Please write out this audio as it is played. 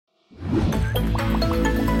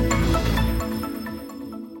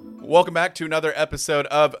Welcome back to another episode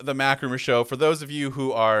of The Mac Rumor Show. For those of you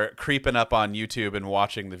who are creeping up on YouTube and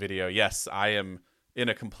watching the video, yes, I am in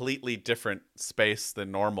a completely different space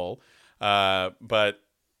than normal. But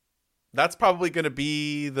that's probably going to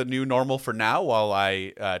be the new normal for now while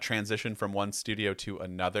I transition from one studio to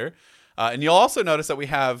another. And you'll also notice that we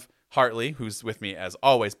have Hartley, who's with me as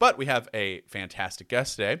always, but we have a fantastic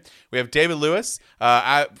guest today. We have David Lewis.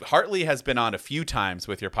 Hartley has been on a few times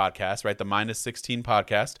with your podcast, right? The Minus 16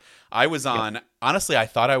 podcast. I was on, honestly, I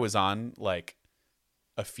thought I was on like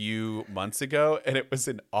a few months ago, and it was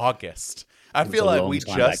in August. I feel like we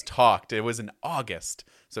just talked. It was in August.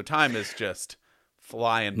 So time is just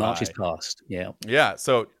flying by. March is past, yeah. Yeah,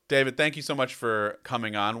 so David, thank you so much for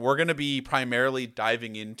coming on. We're going to be primarily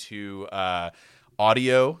diving into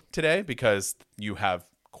audio today because you have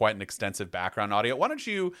quite an extensive background audio. Why don't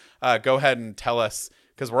you go ahead and tell us,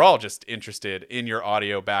 because we're all just interested in your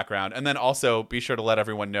audio background, and then also be sure to let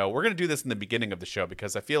everyone know we're going to do this in the beginning of the show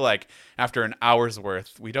because I feel like after an hour's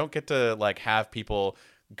worth, we don't get to like have people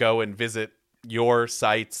go and visit your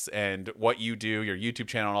sites and what you do, your YouTube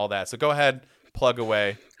channel and all that. So go ahead, plug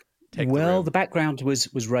away. The background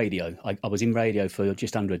was radio. I was in radio for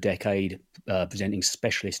just under a decade, presenting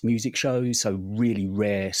specialist music shows. So really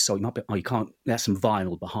rare. So you can't. There's some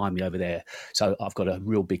vinyl behind me over there. So I've got a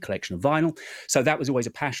real big collection of vinyl. So that was always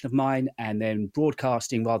a passion of mine. And then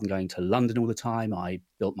broadcasting, rather than going to London all the time, I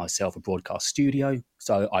built myself a broadcast studio.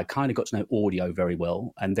 So I kind of got to know audio very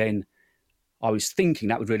well. And then I was thinking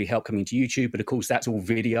that would really help coming into YouTube, but of course that's all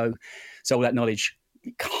video. So all that knowledge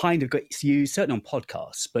kind of got used, certainly on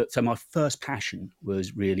podcasts. But so my first passion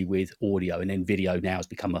was really with audio, and then video now has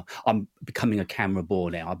I'm becoming a camera bore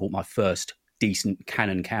now. I bought my first decent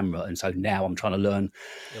Canon camera, and so now I'm trying to learn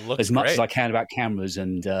as much as I can about cameras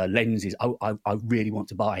and lenses. I really want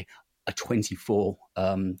to buy a 24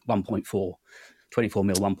 1.4, 24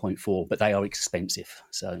 mil 1.4, but they are expensive.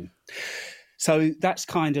 So that's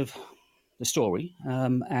kind of the story.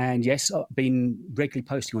 And yes, I've been regularly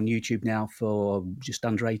posting on YouTube now for just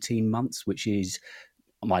under 18 months, which is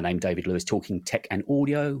my name, David Lewis, Talking Tech and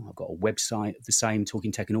Audio. I've got a website of the same,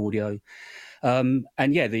 Talking Tech and Audio. And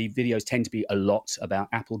yeah, the videos tend to be a lot about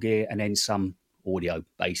Apple gear and then some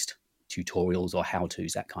audio-based tutorials or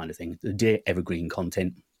how-tos, that kind of thing. The dear evergreen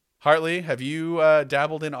content. Hartley, have you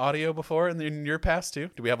dabbled in audio before in your past too?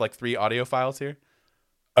 Do we have like 3 audio files here?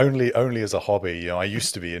 Only as a hobby. You know, I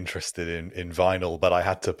used to be interested in vinyl, but I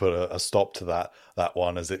had to put a stop to that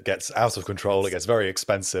one as it gets out of control. It gets very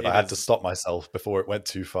expensive. I had to stop myself before it went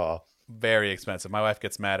too far. Very expensive. My wife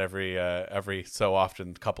gets mad every so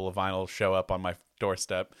often. A couple of vinyls show up on my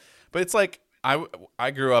doorstep, but it's like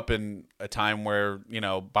I grew up in a time where, you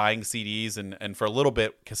know, buying CDs and for a little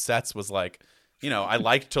bit cassettes was like, you know, I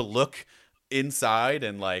liked to look inside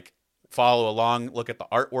and like follow along, look at the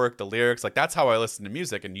artwork, the lyrics. Like that's how I listen to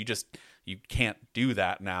music. And you can't do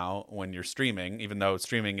that now when you're streaming, even though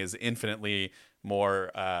streaming is infinitely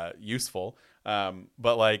more useful.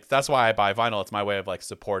 But like, that's why I buy vinyl. It's my way of like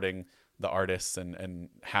supporting the artists and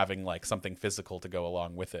having like something physical to go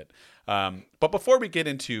along with it. But before we get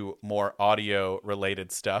into more audio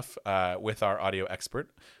related stuff with our audio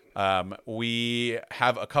expert, we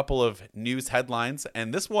have a couple of news headlines,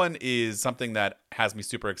 and this one is something that has me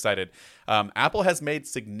super excited. Apple has made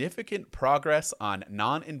significant progress on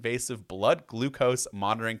non-invasive blood glucose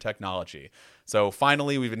monitoring technology. So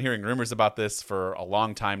finally, we've been hearing rumors about this for a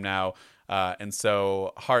long time now. And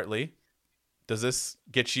so, Hartley, does this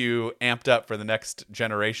get you amped up for the next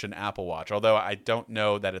generation Apple Watch? Although I don't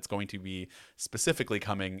know that it's going to be specifically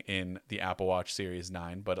coming in the Apple Watch Series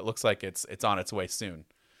 9, but it looks like it's on its way soon.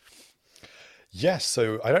 Yes,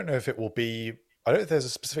 so I don't know if it will be. I don't know if there's a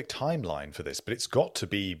specific timeline for this, but it's got to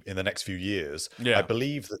be in the next few years. Yeah. I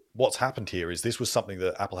believe that what's happened here is this was something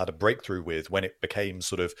that Apple had a breakthrough with when it became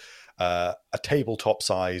sort of a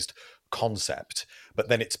tabletop-sized concept, but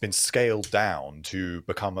then it's been scaled down to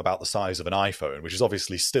become about the size of an iPhone, which is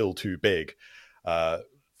obviously still too big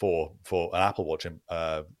for an Apple Watch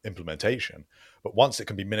implementation. But once it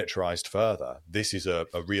can be miniaturized further, this is a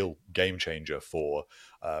real game changer for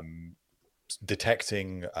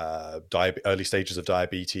detecting early stages of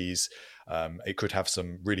diabetes. It could have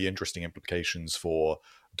some really interesting implications for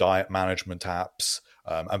diet management apps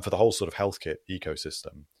and for the whole sort of healthcare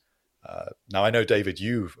ecosystem. Now, I know, David,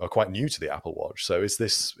 you are quite new to the Apple Watch. So is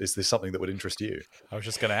this something that would interest you? I was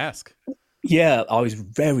just going to ask. Yeah, I was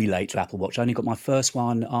very late to Apple Watch. I only got my first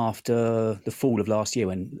one after the fall of last year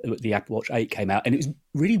when the Apple Watch 8 came out. And it was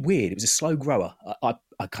really weird. It was a slow grower.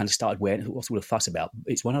 I kind of started wearing it. What's all the fuss about?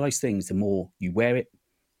 It's one of those things, the more you wear it,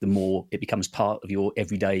 the more it becomes part of your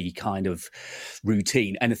everyday kind of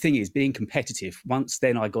routine. And the thing is, being competitive, once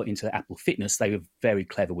then I got into Apple Fitness, they were very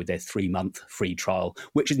clever with their 3-month free trial,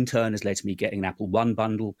 which in turn has led to me getting an Apple One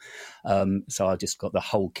bundle. So I just got the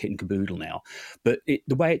whole kit and caboodle now. But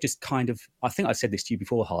the way it just kind of, I think I said this to you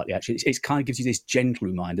before, Hartley, actually, it kind of gives you this gentle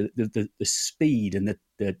reminder that the speed and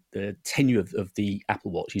the tenure of the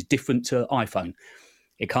Apple Watch is different to iPhone.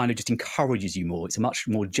 It kind of just encourages you more. It's a much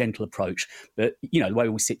more gentle approach. But, the way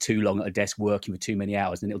we sit too long at a desk working for too many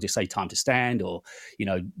hours, and it'll just say time to stand, or,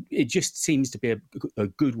 it just seems to be a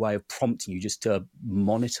good way of prompting you just to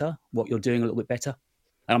monitor what you're doing a little bit better.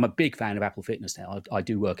 And I'm a big fan of Apple Fitness now. I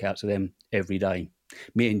do work out to them every day.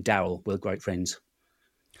 Me and Daryl, we're great friends.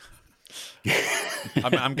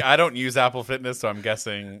 I don't use Apple Fitness, so I'm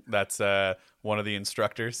guessing that's one of the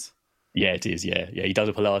instructors. Yeah, it is. Yeah. He does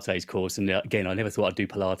a Pilates course, and again, I never thought I'd do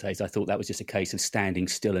Pilates. I thought that was just a case of standing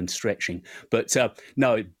still and stretching. But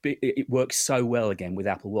no, it works so well again with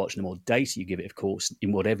Apple Watch. The more data you give it, of course,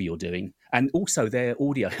 in whatever you're doing, and also their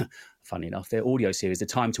audio. Funny enough, their audio series, The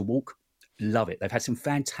Time to Walk. Love it. They've had some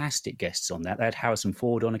fantastic guests on that. They had Harrison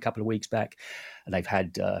Ford on a couple of weeks back, and they've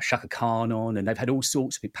had Shaka Khan on, and they've had all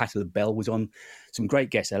sorts of. Patti LaBelle was on. Some great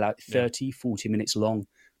guests. They're like 30, 40 minutes long.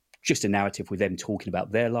 Just a narrative with them talking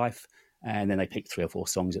about their life, and then they pick 3 or 4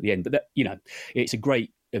 songs at the end. But it's a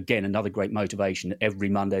great, again, another great motivation. Every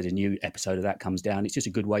Monday there's a new episode of that comes down. It's just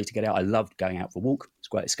a good way to get out. I love going out for a walk. It's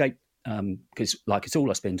a great escape because, like it's all,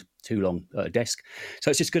 I spend too long at a desk,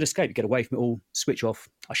 so it's just a good escape. Get away from it all, switch off.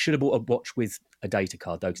 I should have bought a watch with a data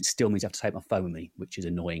card though, because it still means I have to take my phone with me, which is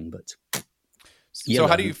annoying. But so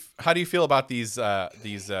how do you feel about these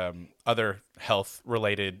other health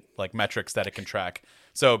related like metrics that it can track?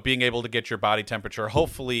 So being able to get your body temperature,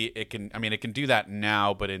 hopefully it can do that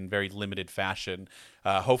now, but in very limited fashion.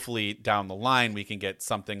 Hopefully down the line we can get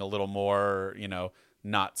something a little more,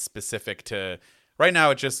 not specific to. Right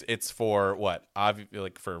now it's for what?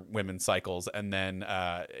 Like for women's cycles, and then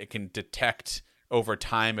it can detect over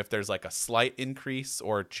time if there's like a slight increase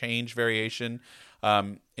or change variation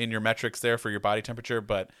in your metrics there for your body temperature.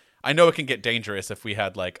 But I know it can get dangerous if we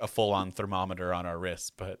had like a full-on thermometer on our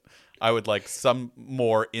wrist, but I would like some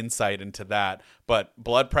more insight into that. But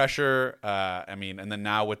blood pressure, and then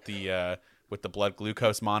now with the blood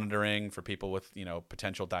glucose monitoring for people with,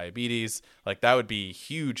 potential diabetes, like that would be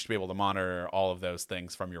huge to be able to monitor all of those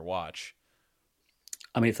things from your watch.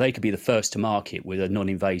 I mean, if they could be the first to market with a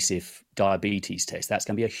non-invasive diabetes test, that's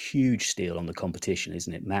going to be a huge steal on the competition,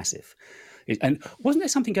 isn't it? Massive. And wasn't there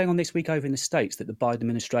something going on this week over in the States that the Biden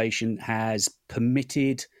administration has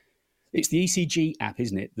permitted? It's the ECG app,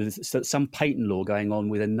 isn't it? There's some patent law going on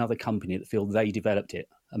with another company that feel they developed it.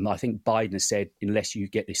 And I think Biden has said, unless you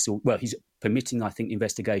get this sort, well, he's permitting, I think, the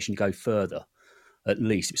investigation to go further, at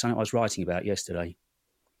least. It was something I was writing about yesterday.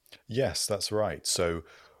 Yes, that's right. So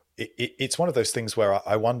it's one of those things where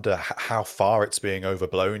I wonder how far it's being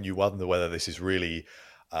overblown. You wonder whether this is really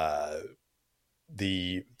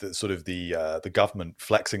the government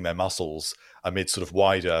flexing their muscles amid sort of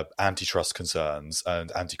wider antitrust concerns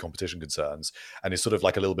and anti-competition concerns, and it's sort of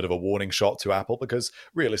like a little bit of a warning shot to Apple, because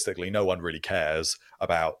realistically no one really cares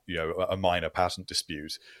about a minor patent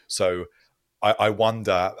dispute. So I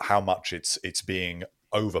wonder how much it's being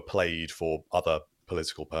overplayed for other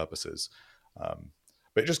political purposes.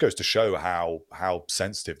 But it just goes to show how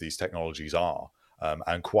sensitive these technologies are.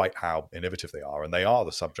 And quite how innovative they are. And they are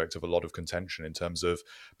the subject of a lot of contention in terms of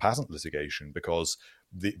patent litigation, because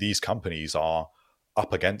these companies are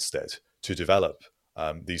up against it to develop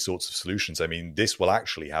these sorts of solutions. I mean, this will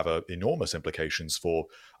actually have enormous implications for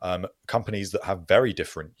companies that have very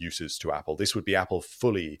different uses to Apple. This would be Apple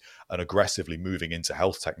fully and aggressively moving into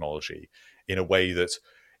health technology in a way that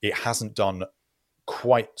it hasn't done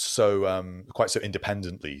quite so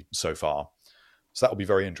independently so far. So that will be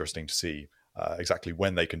very interesting to see. Exactly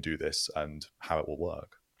when they can do this and how it will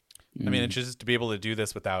work. I mean, it's just to be able to do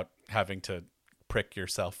this without having to prick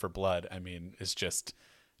yourself for blood. I mean, it's just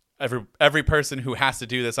every person who has to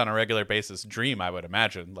do this on a regular basis dream, I would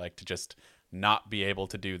imagine, like to just not be able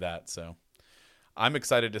to do that. So I'm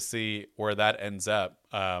excited to see where that ends up.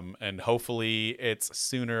 And hopefully it's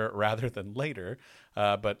sooner rather than later.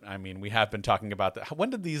 But I mean, we have been talking about that.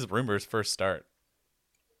 When did these rumors first start?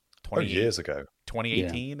 years ago.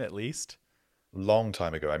 2018 at least. Long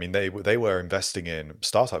time ago. I mean, they were investing in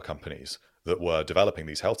startup companies that were developing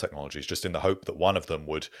these health technologies just in the hope that one of them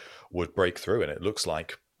would break through. And it looks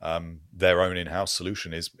like their own in-house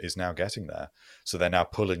solution is now getting there. So they're now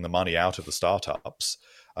pulling the money out of the startups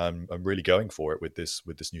and really going for it with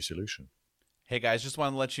this new solution. Hey guys, just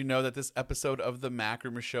want to let you know that this episode of the Mac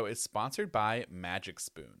Rumor Show is sponsored by Magic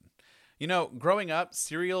Spoon. Growing up,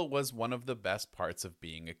 cereal was one of the best parts of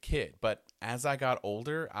being a kid. But as I got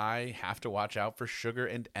older, I have to watch out for sugar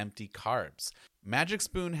and empty carbs. Magic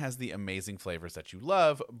Spoon has the amazing flavors that you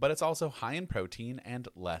love, but it's also high in protein and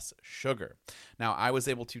less sugar. Now, I was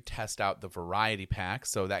able to test out the variety pack,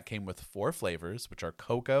 so that came with 4 flavors, which are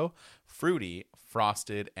cocoa, fruity,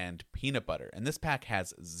 frosted, and peanut butter. And this pack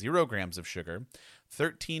has 0 grams of sugar,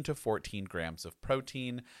 13 to 14 grams of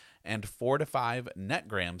protein, and 4 to 5 net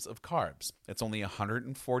grams of carbs. It's only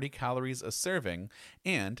 140 calories a serving,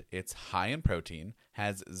 and it's high in protein,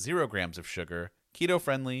 has 0 grams of sugar,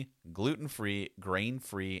 keto-friendly, gluten-free,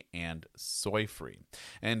 grain-free, and soy-free.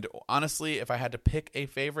 And honestly, if I had to pick a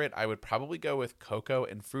favorite, I would probably go with cocoa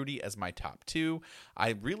and fruity as my top 2. I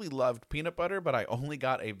really loved peanut butter, but I only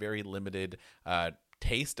got a very limited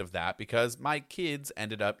taste of that because my kids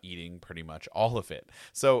ended up eating pretty much all of it.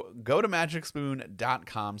 So go to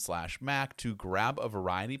magicspoon.com/Mac to grab a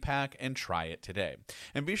variety pack and try it today.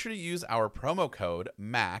 And be sure to use our promo code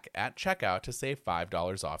MAC at checkout to save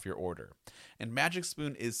 $5 off your order. And Magic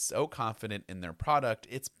Spoon is so confident in their product,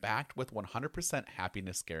 it's backed with 100%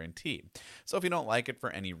 happiness guarantee. So if you don't like it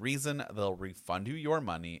for any reason, they'll refund you your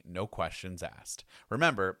money, no questions asked.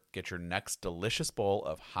 Remember, get your next delicious bowl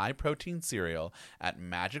of high-protein cereal at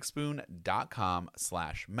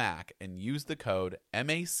magicspoon.com/Mac and use the code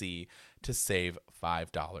MAC to save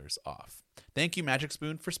 $5 off. Thank you, Magic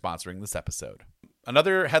Spoon, for sponsoring this episode.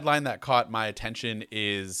 Another headline that caught my attention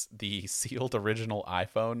is the sealed original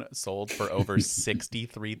iPhone sold for over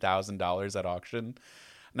 $63,000 at auction.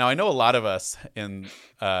 Now, I know a lot of us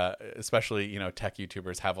especially, tech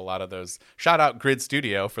YouTubers have a lot of those. Shout out Grid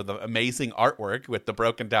Studio for the amazing artwork with the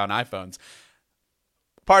broken down iPhones.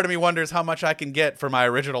 Part of me wonders how much I can get for my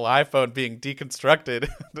original iPhone being deconstructed.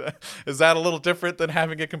 Is that a little different than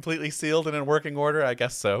having it completely sealed and in working order? I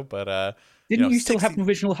guess so. But didn't you still have an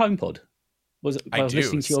original HomePod? I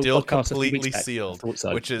do. Still completely sealed, I thought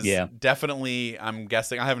so. Which is definitely. I'm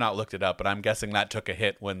guessing. I have not looked it up, but I'm guessing that took a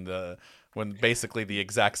hit when basically the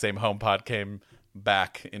exact same HomePod came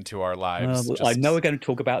back into our lives. I know we're going to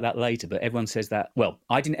talk about that later, but everyone says that. Well,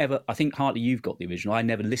 I didn't ever. I think Hartley, you've got the original. I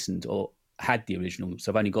never listened or had the original,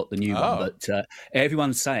 so I've only got the new one. But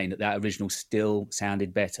everyone's saying that original still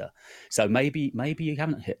sounded better. So maybe you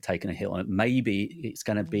haven't taken a hit on it. Maybe it's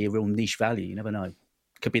going to be a real niche value. You never know.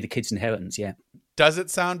 Could be the kid's inheritance. Yeah. Does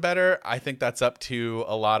it sound better? I think that's up to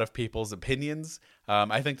a lot of people's opinions.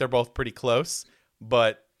 I think they're both pretty close,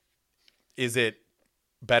 but is it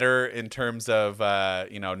better in terms of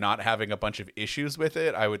not having a bunch of issues with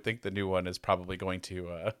it? I would think the new one is probably going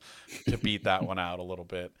to beat that one out a little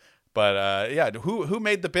bit. But who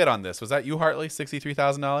made the bid on this? Was that you, Hartley?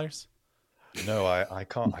 $63,000? No, I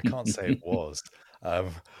can't say it was,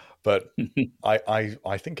 but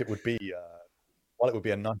I think it would be. While it would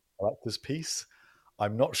be a nice collector's piece,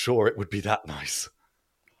 I'm not sure it would be that nice.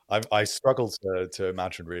 I struggle to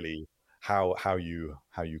imagine really how you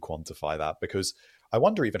quantify that, because I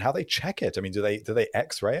wonder even how they check it. I mean, do they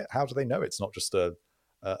X-ray it? How do they know it's not just a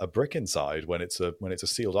brick inside when it's a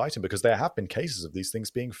sealed item? Because there have been cases of these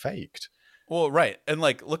things being faked. Well, right, and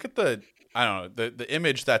look at the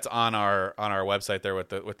image that's on our website there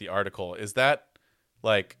with the article. Is that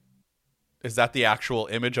the actual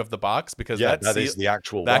image of the box? Because that is the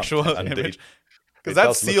actual image. Because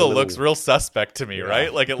that seal looks real suspect to me,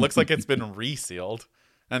 right? Like it looks like it's been resealed,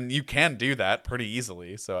 and you can do that pretty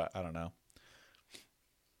easily. So I don't know.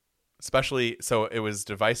 Especially, so it was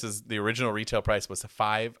devices. The original retail price was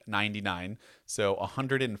 $599, so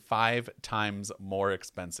 105 times more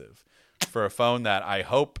expensive for a phone that I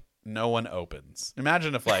hope no one opens.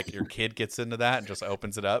 Imagine if your kid gets into that and just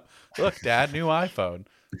opens it up. Look, Dad, new iPhone.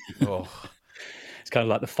 Oh. It's kind of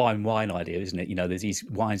like the fine wine idea, isn't it? There's these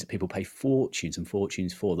wines that people pay fortunes and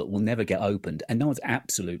fortunes for that will never get opened, and no one's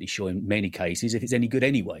absolutely sure in many cases if it's any good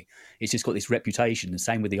anyway. It's just got this reputation. The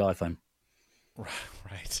same with the iPhone.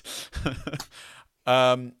 Right.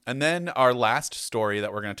 And then our last story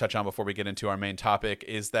that we're going to touch on before we get into our main topic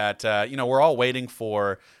is that we're all waiting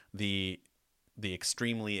for the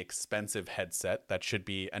extremely expensive headset that should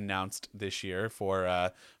be announced this year for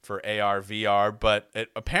AR VR, but it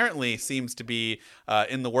apparently seems to be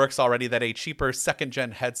in the works already that a cheaper second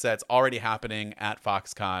gen headset's already happening at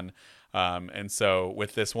Foxconn. And so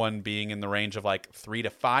with this one being in the range of $3,000 to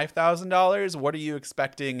 $5,000, what are you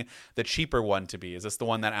expecting the cheaper one to be? Is this the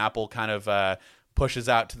one that Apple kind of pushes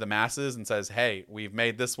out to the masses and says, hey, we've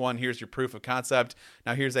made this one, here's your proof of concept,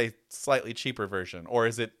 now here's a slightly cheaper version? Or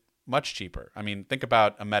is it much cheaper? I mean, think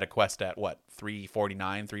about a Meta Quest at what,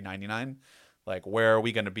 $349, $399? Where are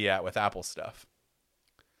we going to be at with Apple stuff?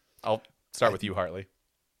 I'll start with you, Hartley.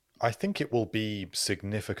 I think it will be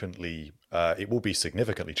significantly. It will be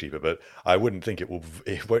significantly cheaper, but I wouldn't think it will.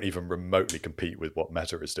 It won't even remotely compete with what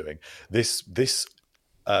Meta is doing. This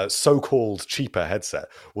so-called cheaper headset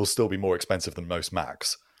will still be more expensive than most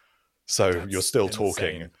Macs. So you're That's still insane.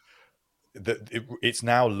 talking that it's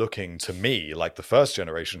now looking to me like the first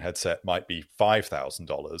generation headset might be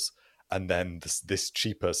 $5,000, and then this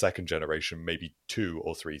cheaper second generation maybe $2,000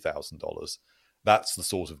 or $3,000. That's the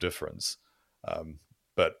sort of difference.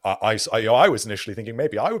 But I was initially thinking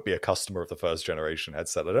maybe I would be a customer of the first generation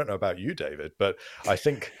headset. I don't know about you, David, but I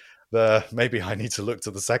think maybe I need to look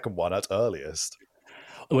to the second one at earliest.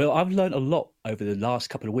 Well, I've learned a lot over the last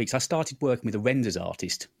couple of weeks. I started working with a renders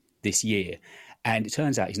artist this year, and it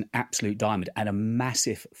turns out he's an absolute diamond and a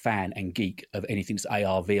massive fan and geek of anything that's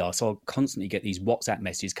AR, VR. So I'll constantly get these WhatsApp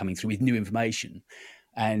messages coming through with new information.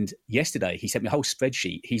 And yesterday, he sent me a whole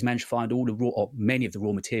spreadsheet. He's managed to find all the raw, or many of the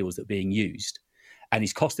raw materials that are being used, and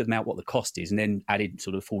he's costed them out what the cost is, and then added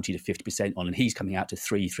sort of 40 to 50% on, and he's coming out to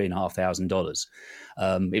 $3,500.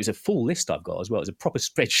 It was a full list I've got as well. It's a proper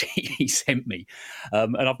spreadsheet he sent me,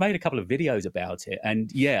 and I've made a couple of videos about it.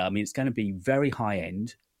 And yeah, I mean, it's going to be very high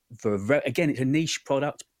end for again, it's a niche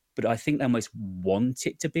product, but I think they almost want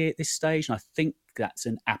it to be at this stage, and I think that's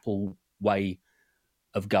an Apple way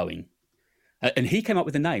of going. And he came up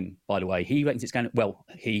with a name, by the way. He reckons it's going to, well,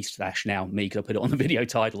 he / now me, because I put it on the video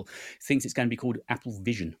title, thinks it's going to be called Apple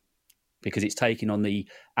Vision, because it's taking on the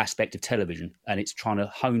aspect of television and it's trying to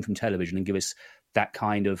hone from television and give us that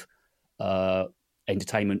kind of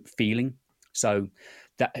entertainment feeling. So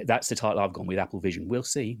that's the title I've gone with, Apple Vision. We'll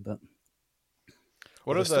see, but...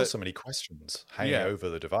 There's still so many questions hanging over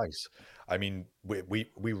the device. I mean, we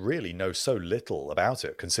really know so little about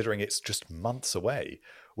it, considering it's just months away,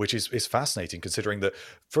 which is fascinating, considering that,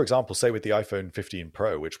 for example, say with the iPhone 15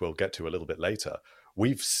 Pro, which we'll get to a little bit later,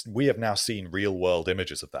 we have now seen real world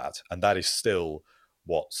images of that, and that is still,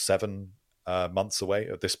 7 months away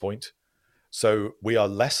at this point. So we are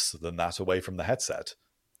less than that away from the headset,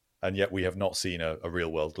 and yet we have not seen a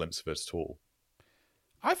real world glimpse of it at all.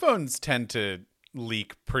 iPhones tend to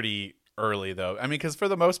leak pretty early, though. I mean, because for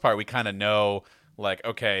the most part, we kind of know, like,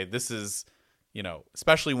 okay, this is,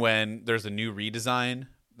 especially when there's a new redesign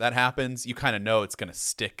that happens, you kind of know it's going to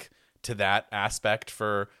stick to that aspect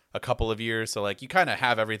for a couple of years. So, like, you kind of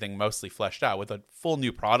have everything mostly fleshed out. With a full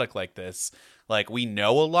new product like this, like, we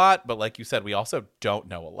know a lot, but like you said, we also don't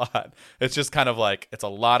know a lot. It's just kind of like, it's a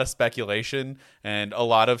lot of speculation and a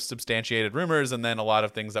lot of substantiated rumors, and then a lot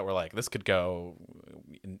of things that were like, this could go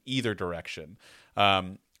in either direction.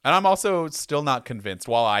 And I'm also still not convinced.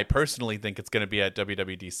 While I personally think it's going to be at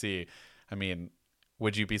WWDC, I mean,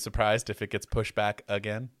 would you be surprised if it gets pushed back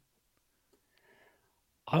again?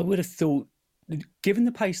 I would have thought, given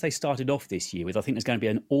the pace they started off this year with, I think there's going to be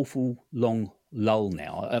an awful long lull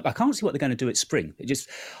now. I can't see what they're going to do at spring.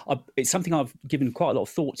 It's something I've given quite a lot of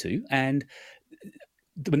thought to. And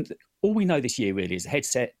all we know this year really is the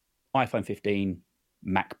headset, iPhone 15,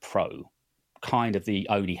 Mac Pro, kind of the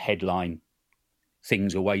only headline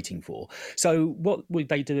things we're waiting for. So what would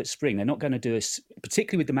they do at spring? They're not going to do us,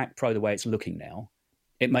 particularly with the Mac Pro the way it's looking now.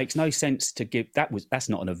 It makes no sense to give that's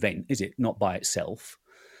not an event, is it? Not by itself.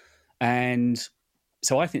 And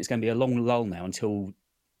so I think it's going to be a long lull now until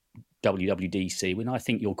WWDC, when I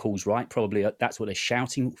think your call's right. Probably that's what they're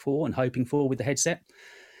shouting for and hoping for with the headset.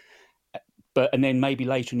 And then maybe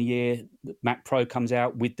later in the year, Mac Pro comes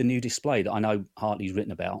out with the new display that I know Hartley's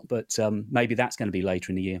written about. But maybe that's going to be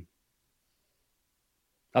later in the year.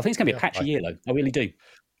 I think it's going to be a patchy year, though. I really do.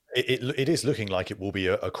 It is looking like it will be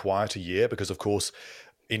a quieter year because, of course,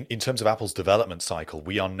 in terms of Apple's development cycle,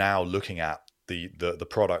 we are now looking at the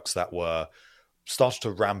products that were started to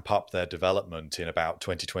ramp up their development in about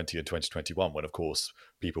 2020 and 2021, when, of course,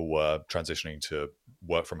 people were transitioning to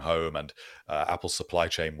work from home and Apple's supply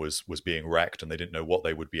chain was being wrecked, and they didn't know what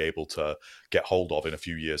they would be able to get hold of in a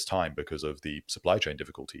few years' time because of the supply chain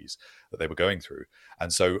difficulties that they were going through.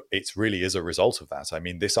 And so it really is a result of that. I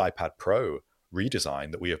mean, this iPad Pro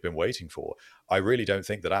redesign that we have been waiting for, I really don't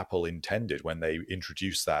think that Apple intended, when they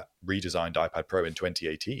introduced that redesigned iPad Pro in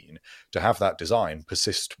 2018, to have that design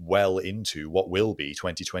persist well into what will be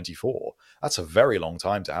 2024. That's a very long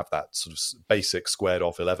time to have that sort of basic squared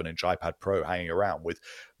off 11-inch iPad Pro hanging around with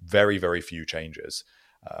very, very few changes.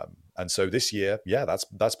 And so this year,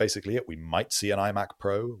 that's basically it. We might see an iMac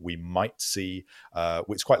Pro. We might see,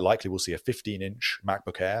 it's quite likely we'll see a 15-inch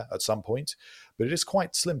MacBook Air at some point. But it is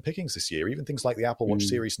quite slim pickings this year. Even things like the Apple Watch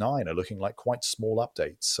Series 9 are looking like quite small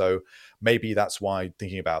updates. So maybe that's why,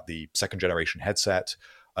 thinking about the second generation headset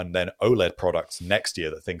and then OLED products next year,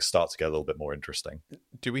 that things start to get a little bit more interesting.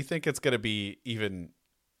 Do we think it's going to be even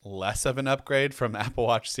less of an upgrade from Apple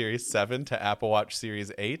Watch Series 7 to Apple Watch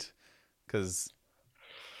Series 8? Because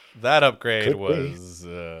that upgrade Could be. was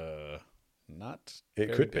not It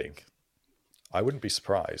very could big. be. I wouldn't be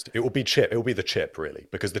surprised. It will be chip. It will be the chip, really,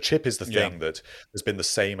 because the chip is the thing that has been the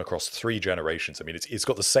same across 3 generations. I mean, it's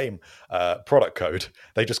got the same product code.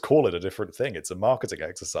 They just call it a different thing. It's a marketing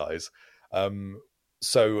exercise.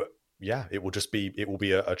 So yeah, it will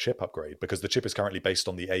be a chip upgrade, because the chip is currently based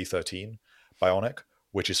on the A13 Bionic,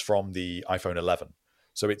 which is from the iPhone 11.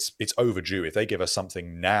 So it's overdue. If they give us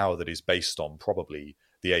something now that is based on probably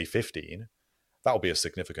the A15, that'll be a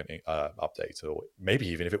significant update. Or maybe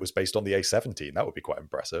even if it was based on the A17, that would be quite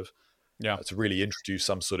impressive. Yeah. To really introduce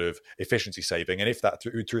some sort of efficiency saving. And if that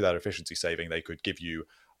through that efficiency saving, they could give you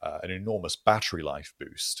an enormous battery life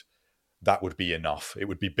boost, that would be enough. It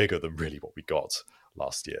would be bigger than really what we got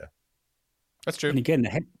last year. That's true. And again,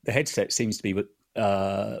 the headset seems to be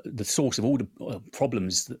the source of all the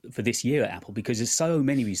problems for this year at Apple, because there's so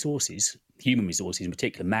many resources, human resources in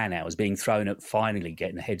particular, man hours being thrown at finally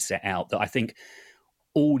getting the headset out, that I think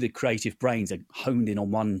all the creative brains are honed in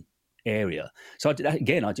on one area. So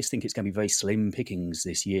again, I just think it's going to be very slim pickings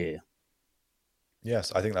this year.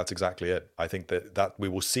 Yes, I think that's exactly it. I think that we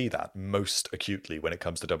will see that most acutely when it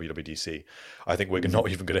comes to WWDC. I think we're not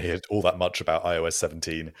even going to hear all that much about iOS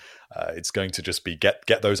 17. It's going to just be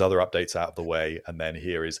get those other updates out of the way, and then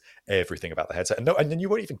here is everything about the headset. And then you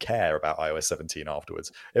won't even care about iOS 17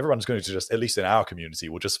 afterwards. Everyone's going to just, at least in our community,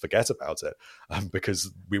 will just forget about it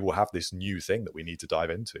because we will have this new thing that we need to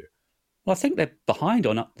dive into. Well, I think they're behind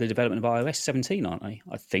on the development of iOS 17, aren't they?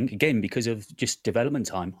 I think, again, because of just development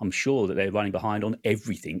time. I'm sure that they're running behind on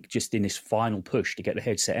everything just in this final push to get the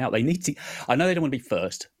headset out. They need to, I know they don't want to be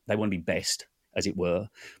first. They want to be best, as it were.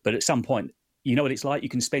 But at some point, you know what it's like? You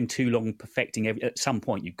can spend too long perfecting at some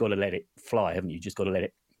point, you've got to let it fly, haven't you? You've just got to let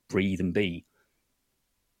it breathe and be.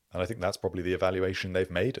 And I think that's probably the evaluation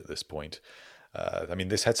they've made at this point. I mean,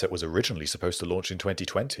 this headset was originally supposed to launch in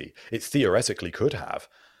 2020. It theoretically could have.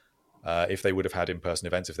 If they would have had in-person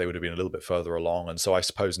events, if they would have been a little bit further along. And so I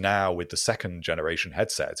suppose now with the second generation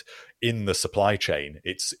headset in the supply chain,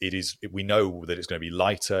 we know that it's going to be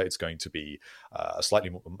lighter. It's going to be a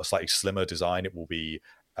slightly slimmer design. It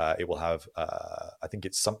will have, I think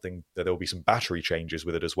it's something that there will be some battery changes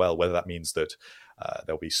with it as well, whether that means that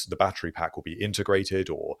the battery pack will be integrated,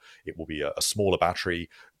 or it will be a smaller battery.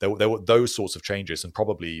 There were those sorts of changes, and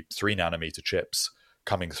probably 3nm chips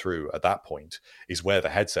coming through at that point is where the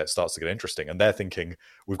headset starts to get interesting. And they're thinking,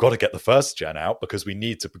 we've got to get the first gen out because we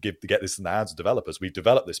need to get this in the hands of developers. We've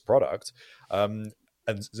developed this product. And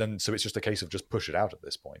so it's just a case of just push it out at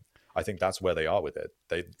this point. I think that's where they are with it.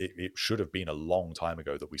 It should have been a long time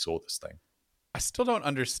ago that we saw this thing. I still don't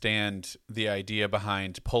understand the idea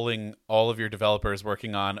behind pulling all of your developers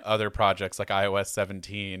working on other projects like iOS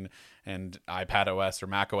 17 and iPadOS or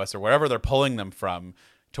macOS or wherever they're pulling them from,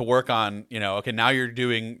 to work on, okay, now you're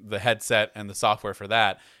doing the headset and the software for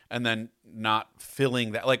that, and then not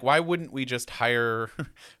filling that. Like, why wouldn't we just hire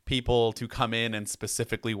people to come in and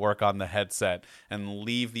specifically work on the headset and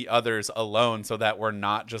leave the others alone, so that we're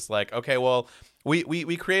not just like, okay, well,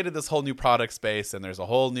 we created this whole new product space and there's a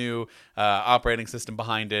whole new operating system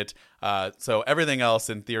behind it. So everything else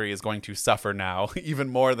in theory is going to suffer now even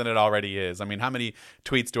more than it already is. I mean, how many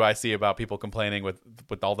tweets do I see about people complaining with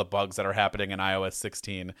all the bugs that are happening in iOS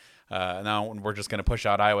 16? Now we're just going to push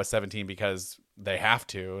out iOS 17 because they have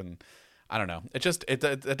to. And I don't know.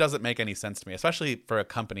 It doesn't make any sense to me, especially for a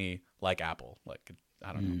company like Apple. Like,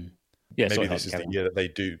 I don't know. Yeah, maybe this is the year that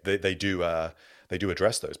they do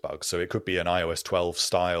address those bugs. So it could be an iOS 12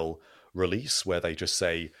 style release where they just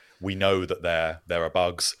say, we know that there are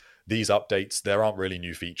bugs. These updates, there aren't really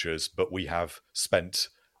new features, but we have spent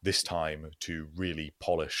this time to really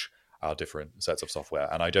polish our different sets of software.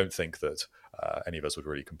 And I don't think that any of us would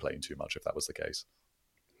really complain too much if that was the case.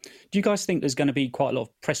 Do you guys think there's going to be quite a lot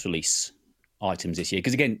of press release items this year?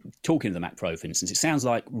 Because again, talking to the Mac Pro, for instance, it sounds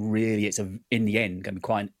like really it's in the end going to be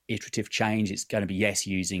quite an iterative change. It's going to be, yes,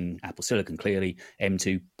 using Apple Silicon, clearly,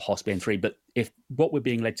 M2, possibly M3. But if what we're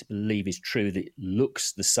being led to believe is true, that it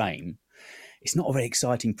looks the same, it's not a very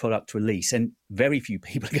exciting product to release, and very few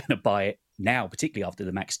people are going to buy it now, particularly after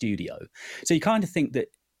the Mac Studio. So you kind of think that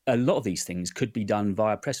a lot of these things could be done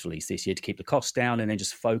via press release this year to keep the costs down, and then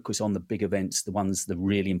just focus on the big events, the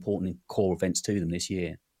really important core events to them this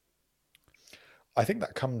year. I think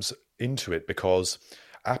that comes into it because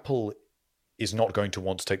Apple is not going to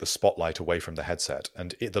want to take the spotlight away from the headset.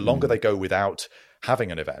 And the longer they go without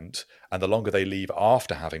having an event, and the longer they leave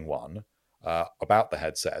after having one about the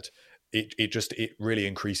headset, it really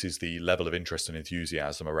increases the level of interest and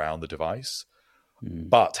enthusiasm around the device.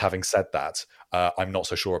 But having said that, I'm not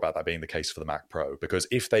so sure about that being the case for the Mac Pro, because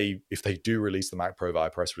if they do release the Mac Pro via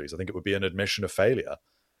press release, I think it would be an admission of failure.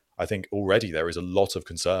 I think already there is a lot of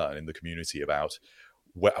concern in the community about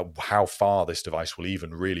how far this device will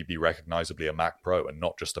even really be recognizably a Mac Pro and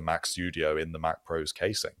not just a Mac Studio in the Mac Pro's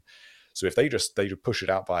casing. So if they push it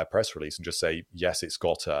out via press release and just say, yes, it's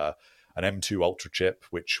got an M2 Ultra chip,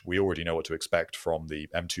 which we already know what to expect from the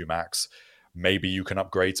M2 Max. Maybe you can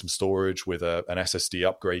upgrade some storage with an SSD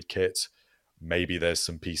upgrade kit. Maybe there's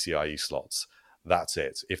some PCIe slots. That's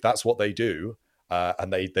it. If that's what they do,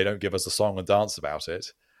 and they don't give us a song and dance about it,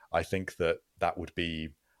 I think that would be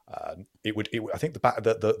it would. I think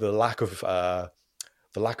the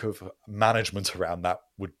lack of management around that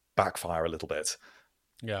would backfire a little bit.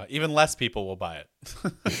 Yeah, even less people will buy it.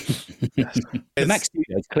 Yes. The Mac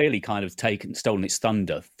Studio has clearly kind of stolen its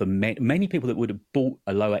thunder for many people that would have bought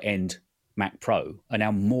a lower end Mac Pro are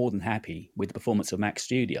now more than happy with the performance of Mac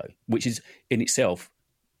Studio, which is in itself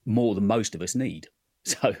more than most of us need.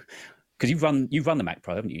 So, because you've run the Mac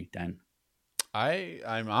Pro, haven't you, Dan?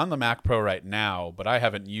 I'm on the Mac Pro right now, but I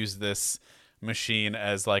haven't used this machine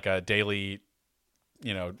as like a daily,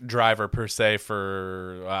 driver per se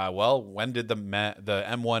for when did the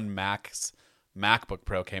M1 Max MacBook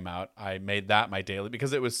Pro came out? I made that my daily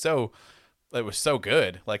because it was so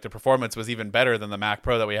good. Like the performance was even better than the Mac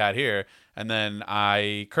Pro that we had here. And then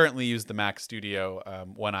I currently use the Mac Studio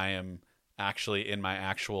when I am actually in my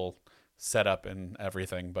actual setup and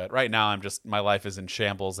everything. But right now my life is in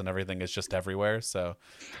shambles and everything is just everywhere. So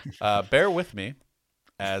bear with me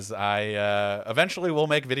as I eventually will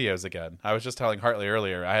make videos again. I was just telling Hartley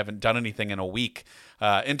earlier, I haven't done anything in a week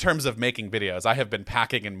in terms of making videos. I have been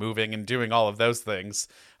packing and moving and doing all of those things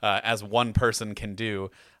as one person can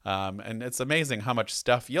do. And it's amazing how much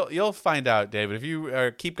stuff you'll find out, David. If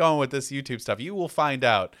you keep going with this YouTube stuff, you will find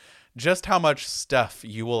out just how much stuff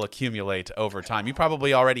you will accumulate over time. You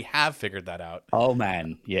probably already have figured that out. Oh,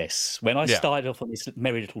 man, yes. When I started off on this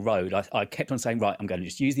merry little road, I kept on saying, right, I'm going to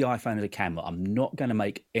just use the iPhone as a camera. I'm not going to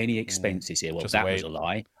make any expenses here. Well, that was a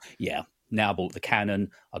lie. Yeah. Now I bought the Canon.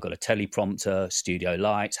 I got a teleprompter, studio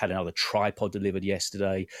lights, had another tripod delivered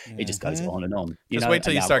yesterday. It just goes on and on. Just wait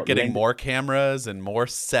till you start getting more cameras and more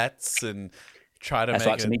sets and try to That's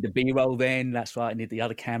make right. I need the B-roll then. That's right. I need the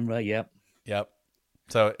other camera. Yep.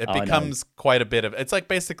 So it becomes quite a bit of, it's like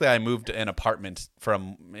basically I moved an apartment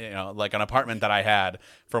from, like an apartment that I had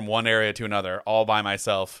from one area to another all by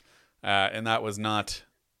myself. And that was not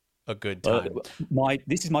a good time.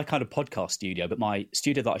 This is my kind of podcast studio, but my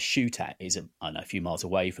studio that I shoot at is a few miles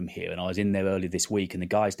away from here. And I was in there earlier this week and the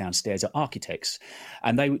guys downstairs are architects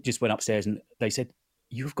and they just went upstairs and they said,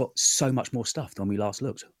 you've got so much more stuff than when we last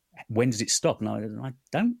looked. When does it stop? And I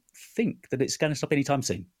don't think that it's going to stop anytime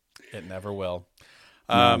soon. It never will.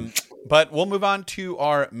 But we'll move on to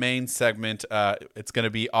our main segment. It's going to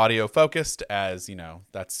be audio focused, as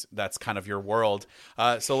that's kind of your world.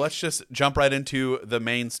 So let's just jump right into the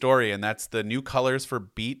main story, and that's the new colors for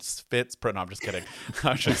Beats Fits Pro. No, I'm just kidding.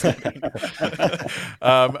 I'm just kidding.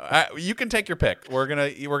 You can take your pick. We're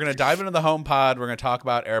gonna dive into the HomePod. We're gonna talk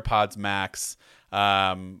about AirPods Max.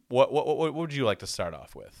 What would you like to start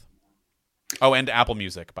off with? Oh, and Apple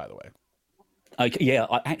Music, by the way. Okay, yeah,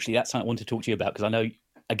 actually, that's something I want to talk to you about because I know,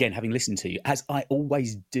 again, having listened to you, as I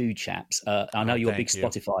always do, chaps, I know you're a big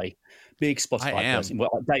Spotify person. Well,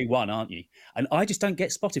 day one, aren't you? And I just don't get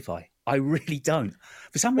Spotify. I really don't.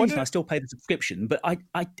 For some reason, I still pay the subscription. But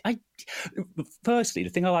firstly, the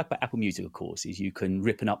thing I like about Apple Music, of course, is you can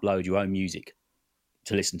rip and upload your own music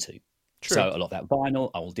to listen to. True. So a lot of that vinyl,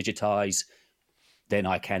 I will digitize. Then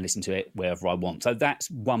I can listen to it wherever I want. So that's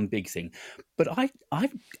one big thing. But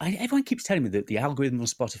everyone keeps telling me that the algorithm on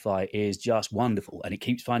Spotify is just wonderful and it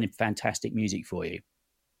keeps finding fantastic music for you.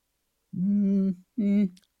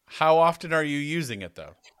 How often are you using it,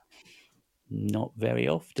 though? Not very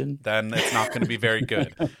often. Then it's not going to be very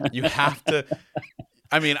good. You have to...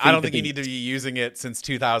 I mean, I don't think you need to be using it since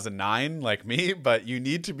 2009 like me, but you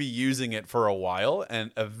need to be using it for a while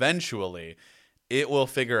and eventually... it will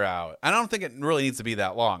figure out. I don't think it really needs to be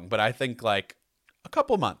that long, but I think like a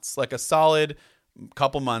couple months, like a solid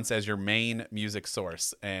couple months as your main music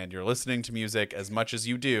source, and you're listening to music as much as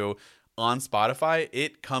you do on Spotify,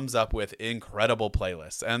 it comes up with incredible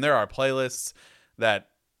playlists. And there are playlists that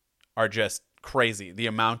are just crazy. The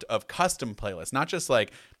amount of custom playlists, not just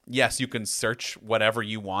like, yes, you can search whatever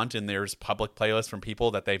you want and there's public playlists from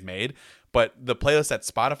people that they've made, but the playlist that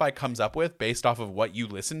Spotify comes up with based off of what you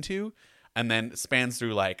listen to and then spans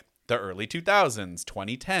through like the early 2000s,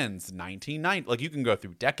 2010s, 1990s. Like you can go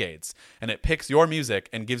through decades and it picks your music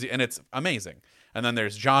and gives you, and it's amazing. And then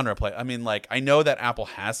there's genre play. I mean, like I know that Apple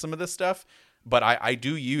has some of this stuff. but I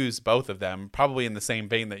do use both of them, probably in the same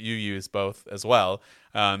vein that you use both as well.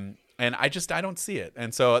 And I don't see it.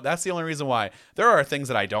 And so that's the only reason why. There are things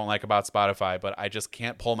that I don't like about Spotify, but I just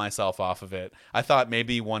can't pull myself off of it. I thought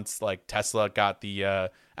maybe once like Tesla got the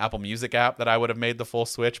Apple Music app that I would have made the full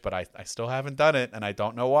switch, but I still haven't done it, and I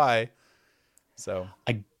don't know why. So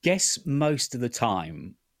I guess most of the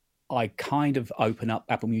time I kind of open up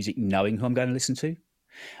Apple Music knowing who I'm going to listen to.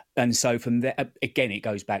 And so from there, again, it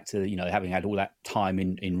goes back to, having had all that time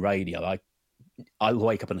in radio, I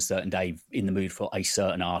wake up on a certain day in the mood for a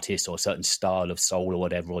certain artist or a certain style of soul or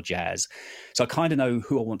whatever, or jazz. So I kind of know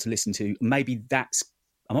who I want to listen to. Maybe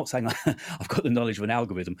I'm not saying I've got the knowledge of an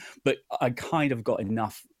algorithm, but I kind of got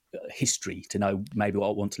enough history to know maybe what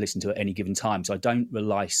I want to listen to at any given time. So I don't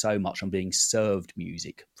rely so much on being served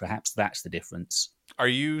music. Perhaps that's the difference. Are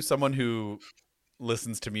you someone who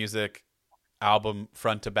listens to music album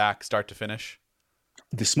front to back, start to finish?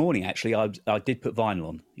 This morning, actually, I did put vinyl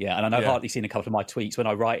on. Yeah, and I know Yeah. Hartley's seen a couple of my tweets. When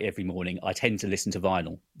I write every morning, I tend to listen to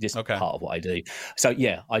vinyl. Just Okay. part of what I do. So,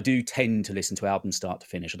 yeah, I do tend to listen to albums start to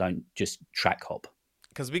finish. I don't just track hop.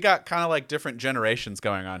 Because we got kind of like different generations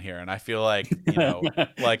going on here, and I feel like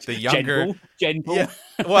like the younger, gentle. Yeah.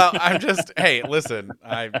 Well, hey, listen,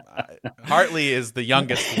 Hartley is the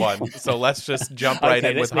youngest one, so let's just jump right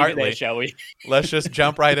in with Hartley, there, shall we? Let's just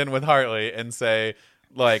jump right in with Hartley and say,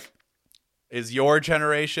 like, is your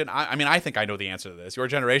generation? I mean, I think I know the answer to this. Your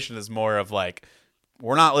generation is more of like,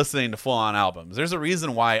 we're not listening to full-on albums. There's a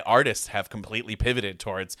reason why artists have completely pivoted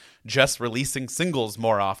towards just releasing singles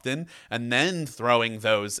more often and then throwing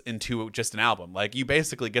those into just an album. Like, you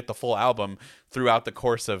basically get the full album throughout the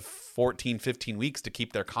course of 14, 15 weeks to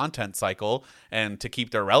keep their content cycle and to keep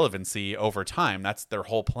their relevancy over time. That's their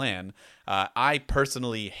whole plan. I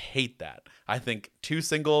personally hate that. I think 2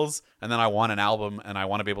 singles and then I want an album and I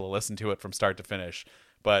want to be able to listen to it from start to finish.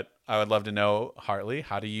 But I would love to know, Hartley,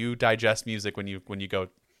 how do you digest music when you go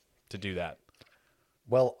to do that?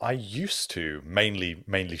 Well, I used to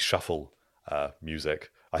mainly shuffle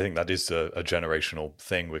music. I think that is a generational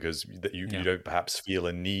thing, because you don't perhaps feel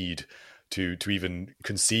a need to even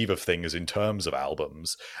conceive of things in terms of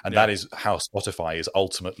albums, and that is how Spotify is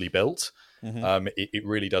ultimately built. Mm-hmm. It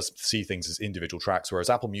really does see things as individual tracks, whereas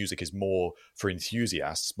Apple Music is more for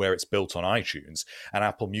enthusiasts, where it's built on iTunes, and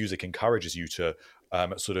Apple Music encourages you to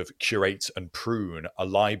sort of curate and prune a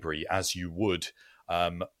library as you would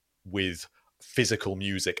with physical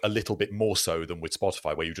music, a little bit more so than with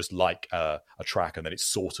Spotify, where you just like a track and then it's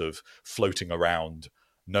sort of floating around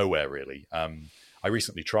nowhere, really. I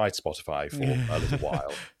recently tried Spotify for a little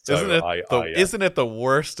while. So isn't it the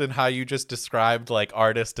worst in how you just described like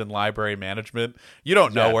artist and library management? You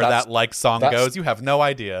don't know where that like song goes. You have no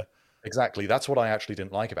idea. Exactly. That's what I actually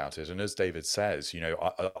didn't like about it. And as David says,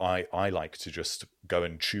 I like to just go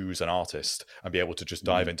and choose an artist and be able to just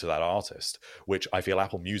dive into that artist, which I feel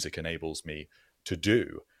Apple Music enables me to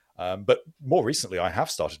do. But more recently, I have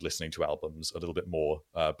started listening to albums a little bit more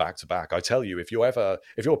back to back. I tell you, if you're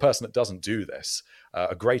a person that doesn't do this,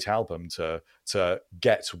 a great album to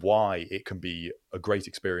get why it can be a great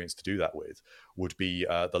experience to do that with would be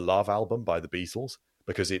the Love album by the Beatles.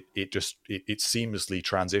 Because it seamlessly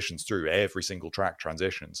transitions through, every single track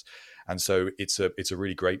transitions, and so it's a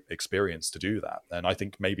really great experience to do that. And I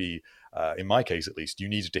think maybe in my case at least, you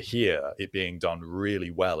needed to hear it being done really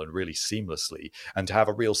well and really seamlessly, and to have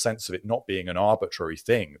a real sense of it not being an arbitrary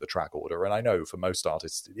thing, the track order. And I know for most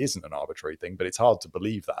artists it isn't an arbitrary thing, but it's hard to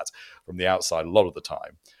believe that from the outside a lot of the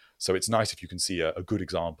time. So it's nice if you can see a good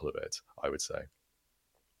example of it, I would say.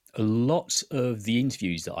 A lot of the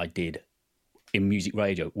interviews that I did in music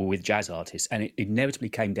radio were with jazz artists, and it inevitably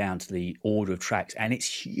came down to the order of tracks, and it's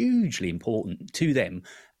hugely important to them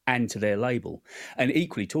and to their label. And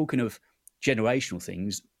equally, talking of generational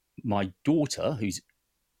things, my daughter, who's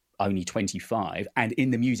only 25 and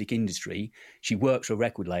in the music industry, she works for a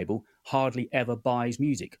record label, hardly ever buys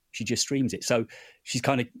music. She just streams it. So she's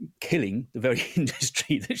kind of killing the very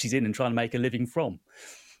industry that she's in and trying to make a living from.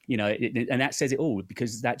 And that says it all,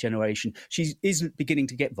 because that generation, she isn't beginning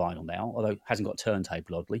to get vinyl now, although hasn't got a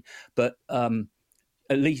turntable, oddly. But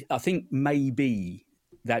at least I think maybe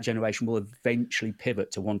that generation will eventually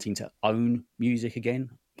pivot to wanting to own music again.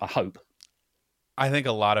 I hope. I think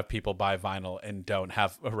a lot of people buy vinyl and don't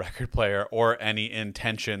have a record player or any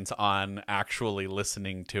intentions on actually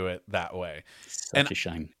listening to it that way. Such a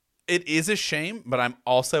shame. It is a shame, but I'm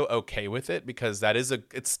also okay with it, because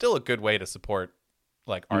it's still a good way to support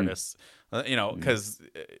like artists, because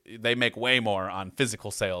they make way more on physical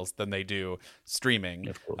sales than they do streaming.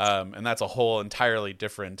 Of course. And that's a whole entirely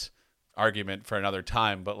different argument for another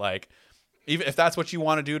time. But like, even if that's what you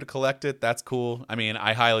want to do to collect it, that's cool. I mean,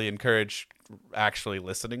 I highly encourage actually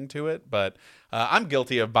listening to it. But I'm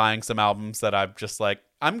guilty of buying some albums that I'm just like,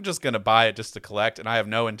 I'm just going to buy it just to collect, and I have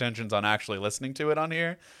no intentions on actually listening to it on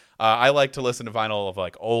here. I like to listen to vinyl of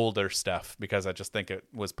like older stuff because I just think it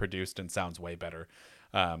was produced and sounds way better.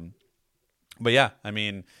 But yeah, I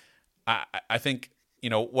mean, I think,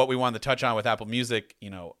 what we wanted to touch on with Apple Music,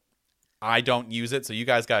 I don't use it, so you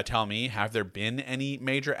guys got to tell me, have there been any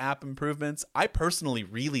major app improvements? I personally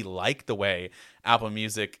really like the way Apple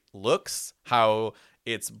Music looks, how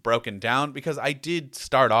it's broken down, because I did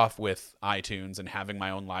start off with iTunes and having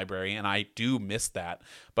my own library, and I do miss that.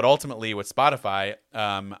 But ultimately with Spotify,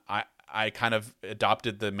 I kind of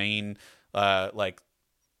adopted the main,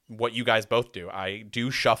 what you guys both do. I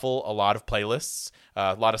do shuffle a lot of playlists,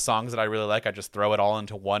 a lot of songs that I really like. I just throw it all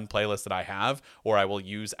into one playlist that I have, or I will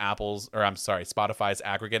use Spotify's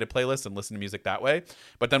aggregated playlist and listen to music that way.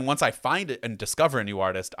 But then once I find it and discover a new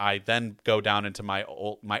artist, I then go down into my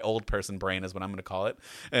old person brain is what I'm going to call it.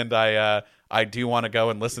 And I do want to go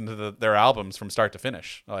and listen to their albums from start to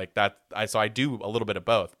finish like that. So I do a little bit of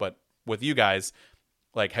both. But with you guys,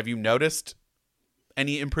 like, have you noticed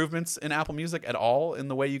any improvements in Apple Music at all in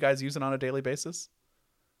the way you guys use it on a daily basis?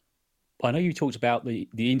 I know you talked about the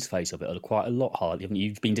interface of it quite a lot, Harley, haven't you?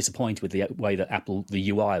 You've been disappointed with the way that the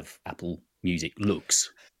UI of Apple Music looks.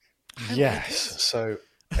 Yes. So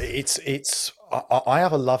I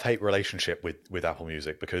have a love-hate relationship with Apple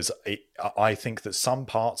Music because I think that some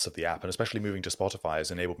parts of the app, and especially moving to Spotify,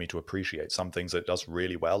 has enabled me to appreciate some things that it does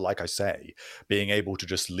really well. Like I say, being able to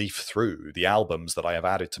just leaf through the albums that I have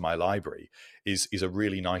added to my library is a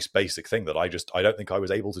really nice basic thing that I don't think I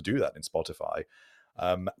was able to do that in Spotify.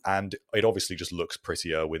 And it obviously just looks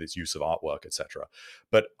prettier with its use of artwork, etc.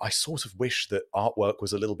 But I sort of wish that artwork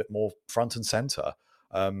was a little bit more front and center.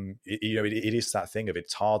 It is that thing of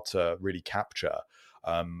it's hard to really capture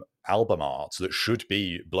album art that should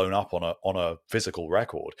be blown up on a physical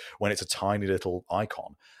record when it's a tiny little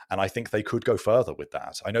icon. And I think they could go further with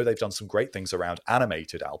that. I know they've done some great things around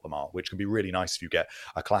animated album art, which can be really nice if you get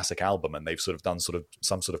a classic album and they've sort of done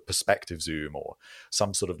some sort of perspective zoom or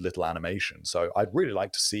some sort of little animation. So I'd really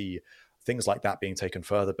like to see things like that being taken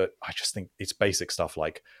further. But I just think it's basic stuff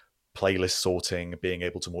like playlist sorting, being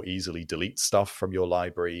able to more easily delete stuff from your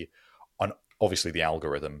library. And obviously the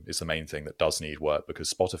algorithm is the main thing that does need work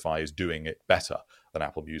because Spotify is doing it better than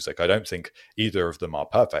Apple Music. I don't think either of them are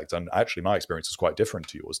perfect. And actually my experience is quite different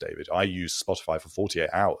to yours, David. I used Spotify for 48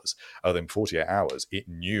 hours. Within 48 hours, it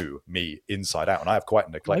knew me inside out. And I have quite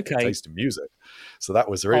an eclectic taste in music. So that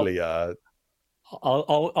was really...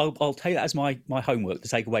 I'll take that as my homework to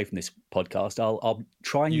take away from this podcast. I'll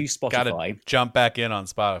try and use Spotify. Gotta jump back in on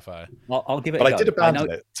Spotify. I'll give it. But I did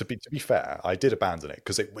abandon it. To be fair, I did abandon it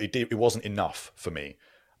because it wasn't enough for me.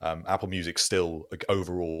 Apple Music still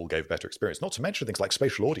overall gave better experience. Not to mention things like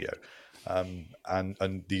spatial audio,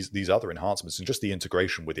 and these other enhancements, and just the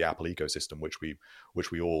integration with the Apple ecosystem, which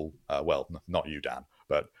we all well, not you, Dan,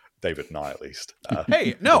 but David and I at least.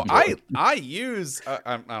 Hey, no, I use.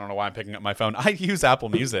 I don't know why I'm picking up my phone. I use Apple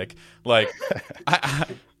Music. Like,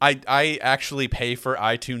 I actually pay for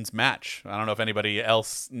iTunes Match. I don't know if anybody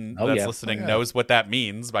else listening knows what that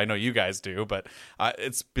means, but I know you guys do. But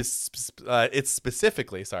it's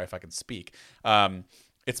specifically. Sorry if I can speak.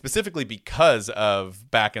 It's specifically because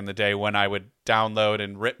of back in the day when I would download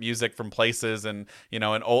and rip music from places and,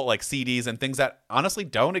 and old like CDs and things that honestly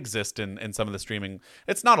don't exist in some of the streaming.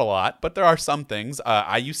 It's not a lot, but there are some things.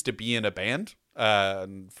 I used to be in a band,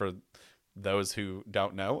 for those who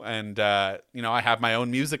don't know. And, I have my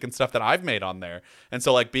own music and stuff that I've made on there. And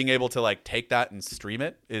so like being able to like take that and stream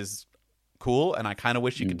it is cool, and I kind of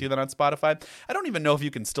wish you could do that on Spotify. I don't even know if you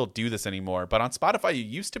can still do this anymore, but on Spotify you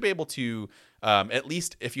used to be able to at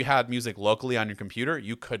least if you had music locally on your computer,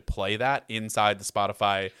 you could play that inside the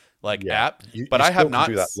Spotify app. But I have not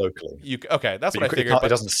do that locally. That's what I figured. It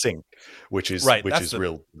doesn't sync, which is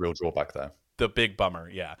real drawback there. The big bummer,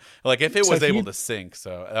 yeah. Like if it was able to sync,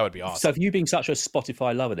 so that would be awesome. So if you being such a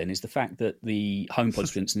Spotify lover, then is the fact that the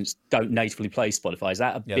HomePods, for instance, don't natively play Spotify, is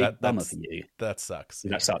that a big bummer for you? That sucks.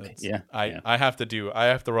 That sucks. Yeah. I have to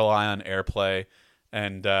rely on AirPlay,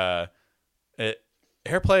 and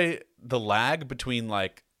AirPlay, the lag between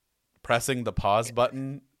like pressing the pause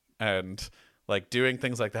button and like doing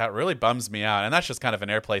things like that really bums me out. And that's just kind of an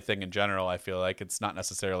AirPlay thing in general. I feel like it's not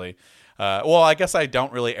necessarily I guess I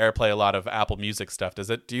don't really AirPlay a lot of Apple Music stuff.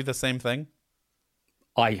 Does it do the same thing?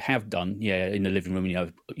 I have done, in the living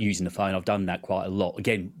room, using the phone. I've done that quite a lot.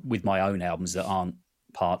 Again, with my own albums that aren't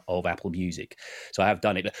part of Apple Music. So I have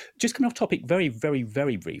done it. Just coming off topic very, very,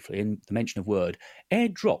 very briefly, in the mention of Word,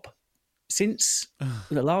 AirDrop. Since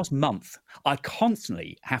the last month, I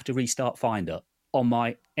constantly have to restart Finder on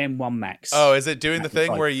my M1 Max. Oh, is it doing the Apple thing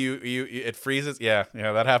phone. where you it freezes? Yeah,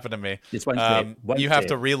 that happened to me. This won't see it. Won't You have see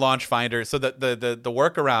to it. relaunch Finder. So the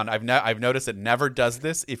workaround I've noticed it never does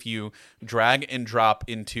this if you drag and drop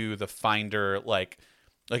into the Finder like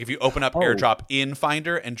if you open up Oh. AirDrop in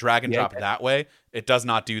Finder and drag and Yeah, drop okay. that way, it does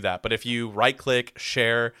not do that. But if you right click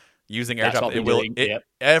share using That's AirDrop, what it we're will doing, yep.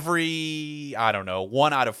 every I don't know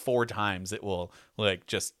 1 out of 4 times it will like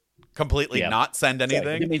just completely Yeah. not send Sorry, I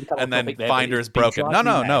anything, didn't mean to cut off and then topic there, but Finder's it's been broken. driving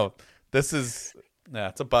me mad. No. This is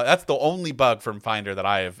it's a bug. That's the only bug from Finder that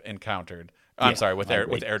I have encountered. I'm Yeah, sorry, with I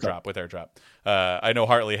agree. AirDrop. I know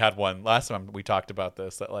Hartley had one last time we talked about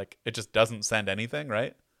this that like it just doesn't send anything,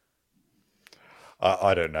 right?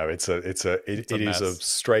 I don't know. It is a mess.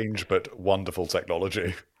 strange but wonderful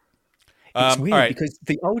technology. It's All weird right. because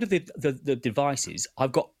the older the devices,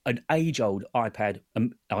 I've got an age-old iPad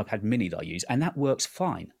Mini that I use, and that works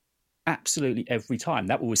fine. Absolutely every time.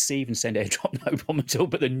 That will receive and send AirDrop no problem at all.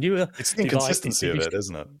 But the newer It's the inconsistency of it,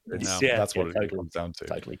 isn't it? That's what it comes down to.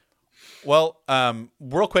 Totally. Well,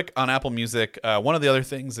 real quick on Apple Music, one of the other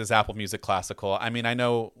things is Apple Music Classical. I mean,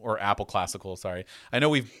 or Apple Classical, sorry. I know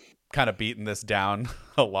we've kind of beaten this down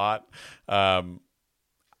a lot.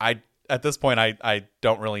 At this point, I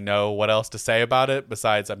don't really know what else to say about it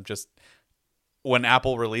besides when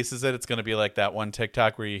Apple releases it, it's going to be like that one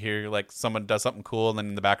TikTok where you hear like someone does something cool and then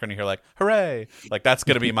in the background you hear like, hooray. Like that's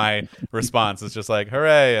going to be my response. It's just like,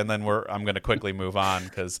 hooray. And then I'm going to quickly move on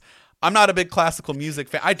because I'm not a big classical music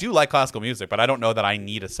fan. I do like classical music, but I don't know that I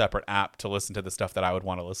need a separate app to listen to the stuff that I would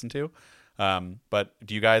want to listen to. But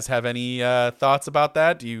do you guys have any thoughts about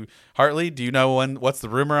that? Hartley, do you know what's the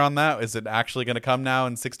rumor on that? Is it actually going to come now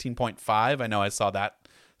in 16.5? I know I saw that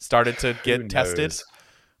started to get tested.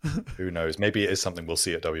 Who knows? Maybe it is something we'll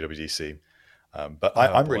see at WWDC. But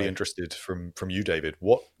I'm really interested from you, David.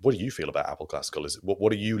 What do you feel about Apple Classical?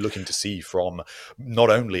 What are you looking to see from not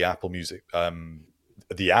only Apple Music,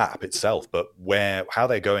 the app itself, but how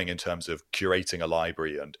they're going in terms of curating a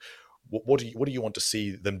library, and what do you want to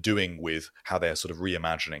see them doing with how they're sort of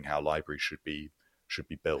reimagining how libraries should be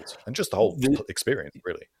built, and just the whole experience,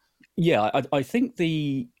 really. Yeah, I think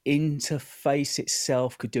the interface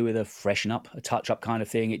itself could do with a freshen up, a touch up kind of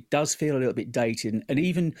thing. It does feel a little bit dated, and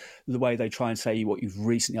even the way they try and say what you've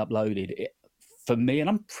recently uploaded, for me, and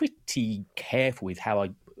I'm pretty careful with how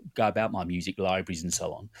I go about my music libraries and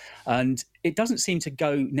so on, and it doesn't seem to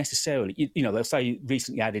go necessarily, they'll say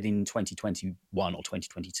recently added in 2021 or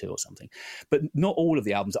 2022 or something, but not all of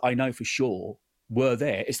the albums I know for sure were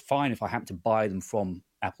there. It's fine if I happen to buy them from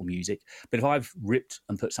Apple Music, but if I've ripped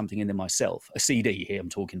and put something in there myself, a CD here I'm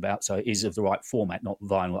talking about, so it is of the right format, not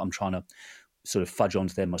vinyl, I'm trying to sort of fudge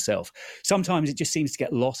onto them myself. Sometimes it just seems to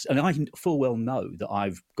get lost, and I full well know that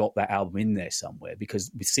I've got that album in there somewhere,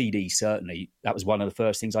 because with CD, certainly, that was one of the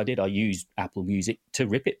first things I did. I used Apple Music to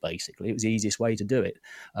rip it, basically. It was the easiest way to do it.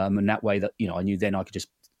 And that way that, I knew then I could just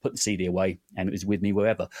put the CD away and it was with me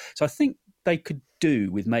wherever. So I think they could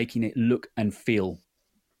do with making it look and feel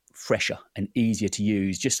fresher and easier to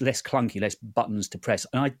use, just less clunky, less buttons to press.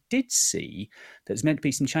 And I did see that there's meant to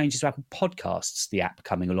be some changes to Apple Podcasts, the app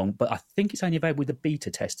coming along, but I think it's only available with the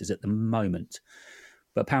beta testers at the moment.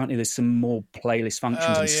 But apparently there's some more playlist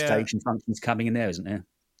functions and station functions coming in there, isn't there?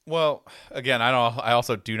 Well, again, I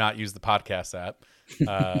also do not use the podcast app.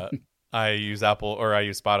 I use Apple, or I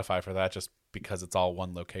use Spotify for that, just because it's all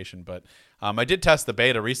one location. But I did test the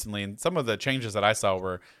beta recently, and some of the changes that I saw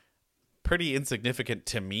were pretty insignificant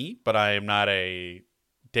to me, but I am not a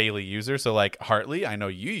daily user. So like Hartley, I know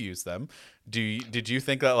you use them. Did you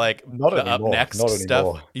think that like not the anymore. up next Not stuff?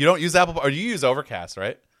 Anymore. You don't use Apple, or you use Overcast,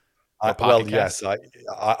 right? Yes,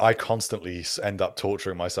 I constantly end up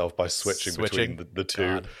torturing myself by switching? Between the two.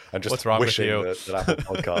 God. And just wishing that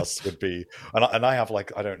Apple Podcasts would be. And I have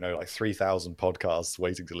like 3,000 podcasts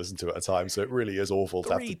waiting to listen to at a time. So it really is awful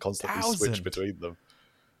to have to constantly switch between them.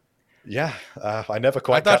 Yeah, I never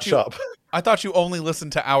quite catch up. I thought you only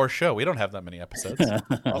listened to our show. We don't have that many episodes.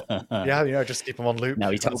 Just keep them on loop. No,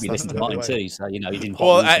 he told me listen to mine too, so he didn't.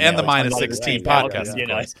 Well, and the minus 16 podcast, of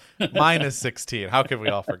course. Minus 16. How could we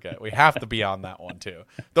all forget? We have to be on that one too.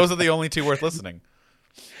 Those are the only two worth listening.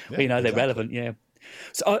 Yeah, they're relevant. Yeah.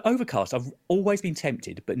 So Overcast, I've always been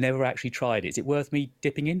tempted, but never actually tried it. Is it worth me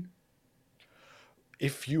dipping in?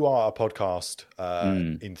 If you are a podcast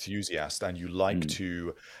enthusiast and you like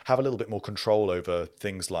to have a little bit more control over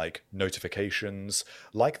things like notifications,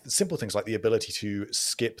 like simple things like the ability to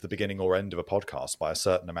skip the beginning or end of a podcast by a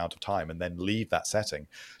certain amount of time and then leave that setting,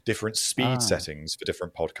 different speed settings for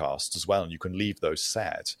different podcasts as well, and you can leave those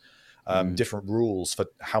set. different rules for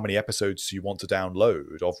how many episodes you want to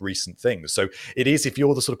download of recent things. So it is, if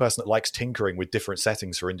you're the sort of person that likes tinkering with different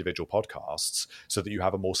settings for individual podcasts so that you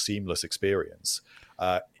have a more seamless experience,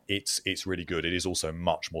 it's really good. It is also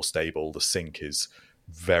much more stable. The sync is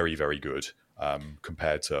very, very good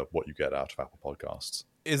compared to what you get out of Apple Podcasts.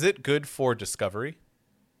 Is it good for discovery?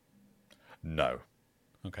 No.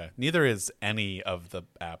 Okay. Neither is any of the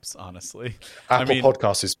apps, honestly. Apple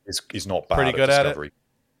Podcasts is not bad pretty good at discovery. At it.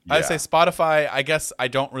 Yeah. I'd say Spotify, I guess I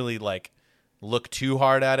don't really look too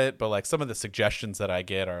hard at it, but some of the suggestions that I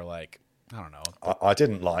get are I don't know. I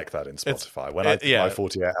didn't like that in Spotify. When I did my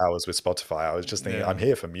 48 hours with Spotify, I was just thinking, I'm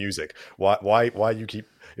here for music. Why you keep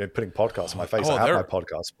putting podcasts in my face? I have my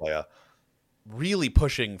podcast player. Really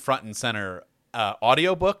pushing front and center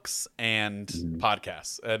audiobooks and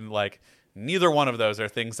podcasts. And neither one of those are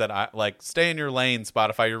things that I stay in your lane,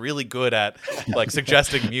 Spotify. You're really good at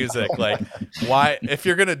suggesting music. Why, if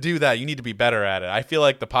you're going to do that, you need to be better at it. I feel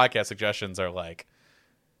like the podcast suggestions are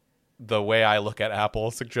the way I look at Apple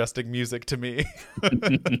suggesting music to me.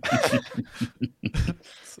 It's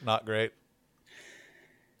not great.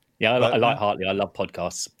 Yeah, I like Hartley. I love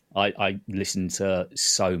podcasts. I listen to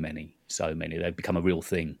so many. They've become a real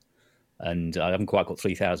thing. And I haven't quite got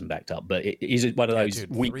 3,000 backed up, but it is one of those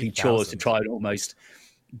weekly 3,000 chores to try and almost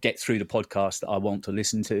get through the podcast that I want to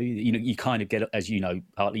listen to. You kind of get, as you know,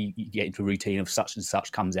 partly you get into a routine of such and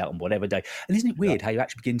such comes out on whatever day. And isn't it weird how you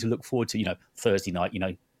actually begin to look forward to, Thursday night,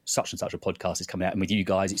 such and such a podcast is coming out. And with you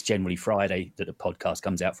guys, it's generally Friday that a podcast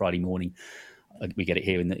comes out, Friday morning. We get it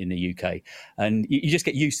here in the UK. And you just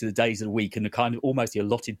get used to the days of the week and the kind of almost the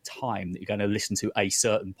allotted time that you're going to listen to a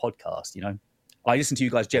certain podcast, I listen to you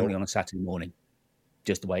guys generally on a Saturday morning,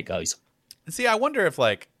 just the way it goes. See, I wonder if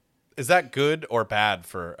is that good or bad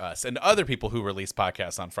for us and other people who release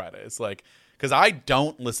podcasts on Fridays? Because I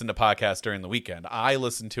don't listen to podcasts during the weekend. I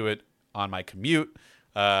listen to it on my commute.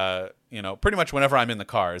 Pretty much whenever I'm in the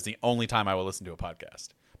car is the only time I will listen to a podcast.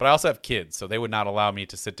 But I also have kids, so they would not allow me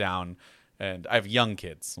to sit down. And I have young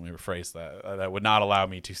kids. Let me rephrase that. That would not allow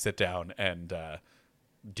me to sit down and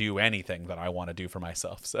do anything that I want to do for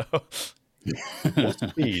myself. So. What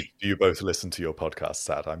speed do you both listen to your podcasts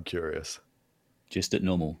at? I'm curious. Just at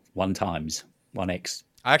normal, 1x.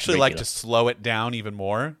 I actually like to slow it down even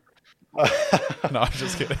more. No, I'm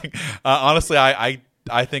just kidding. Honestly,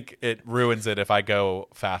 I think it ruins it if I go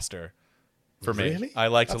faster. For me, really? I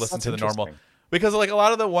like to listen to the normal because a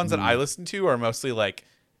lot of the ones that I listen to are mostly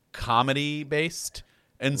comedy based,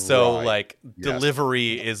 and so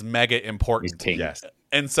delivery is mega important. Yes,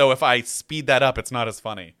 and so if I speed that up, it's not as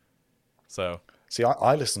funny. So see,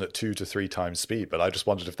 I listen at 2 to 3 times speed, but I just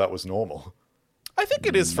wondered if that was normal. I think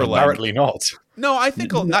it is for apparently not. No, I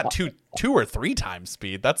think not 2 or 3 times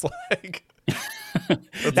speed. That's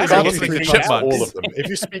that's listening to Chipmunks. All of them. If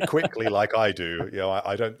you speak quickly like I do,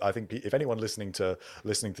 I don't. I think if anyone listening to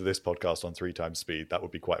this podcast on 3 times speed, that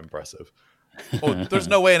would be quite impressive. Oh, there's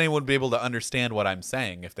no way anyone would be able to understand what I'm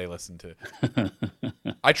saying if they listen to.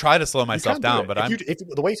 I try to slow myself down, but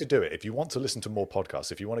the way to do it, if you want to listen to more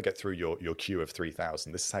podcasts, if you want to get through your queue of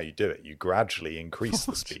 3,000, this is how you do it. You gradually increase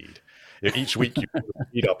the speed. Each week you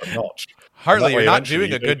speed up a notch. Hartley, you're not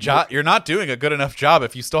doing a good job. You're not doing a good enough job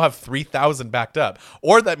if you still have 3,000 backed up,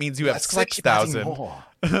 or that means you have 6,000.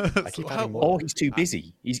 I keep adding more. Or he's too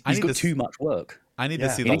busy. He's got too much work. I need to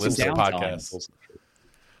see the list of podcasts.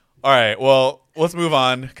 All right, well, let's move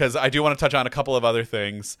on because I do want to touch on a couple of other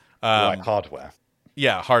things. Hardware.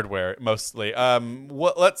 Yeah, hardware mostly.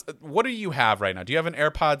 What do you have right now? Do you have an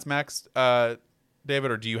AirPods Max,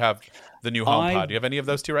 David, or do you have the new HomePod? Do you have any of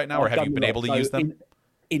those two right now, or have you been able to use them?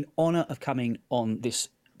 In honor of coming on this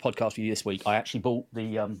podcast with you this week, I actually bought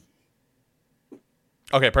the.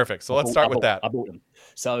 Okay, perfect. So let's start with that. I bought them.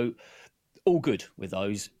 So all good with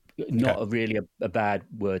those. Not really a bad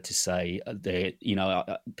word to say.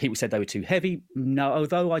 People said they were too heavy. No,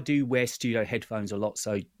 although I do wear studio headphones a lot,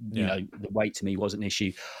 so the weight to me wasn't an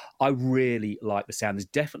issue. I really like the sound. There's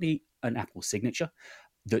definitely an Apple signature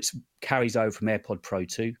that carries over from AirPod Pro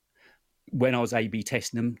 2. When I was A/B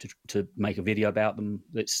testing them to make a video about them,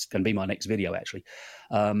 that's going to be my next video actually.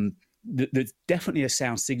 There's definitely a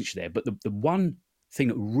sound signature there, but the one thing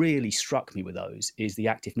that really struck me with those is the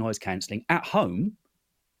active noise cancelling. At home,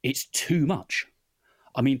 it's too much.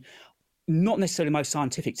 I mean, not necessarily the most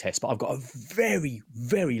scientific test, but I've got a very,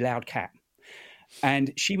 very loud cat.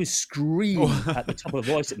 And she was screaming at the top of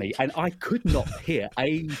her voice at me, and I could not hear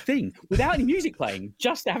a thing without any music playing,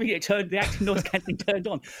 just having it turned, the active noise cancelling turned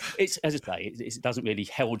on. It's, as I say, it doesn't really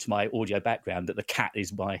hold to my audio background that the cat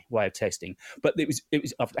is my way of testing. But it was.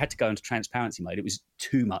 I've had to go into transparency mode. It was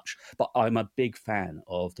too much. But I'm a big fan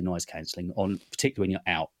of the noise cancelling, particularly when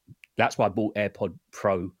you're out That's why I bought AirPod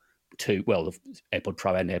Pro 2. Well, the AirPod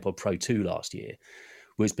Pro and AirPod Pro 2 last year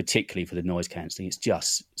was particularly for the noise cancelling. It's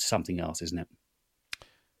just something else, isn't it?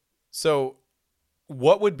 So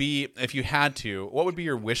what would be, if you had to, what would be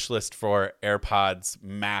your wish list for AirPods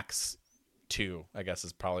Max 2, I guess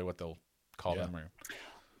is probably what they'll call them.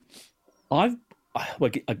 Well, I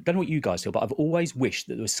don't know what you guys feel, but I've always wished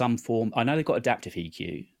that there was some form. I know they've got adaptive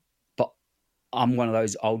EQ, but I'm one of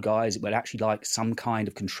those old guys that would actually like some kind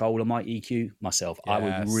of control on my EQ myself. Yes. I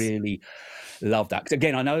would really love that. Because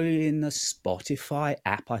again, I know in the Spotify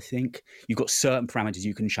app, I think you've got certain parameters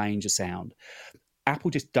you can change the sound.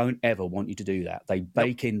 Apple just don't ever want you to do that. They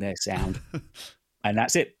bake in their sound, and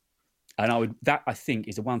that's it. And I think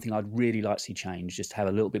is the one thing I'd really like to see change, just to have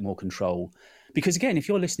a little bit more control. Because again, if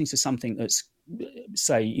you're listening to something that's,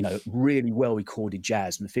 say, really well recorded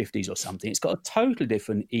jazz from the 50s or something, it's got a totally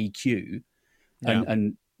different EQ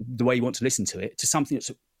and the way you want to listen to it, to something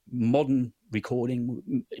that's modern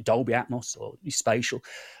recording, Dolby Atmos or spatial,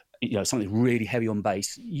 something really heavy on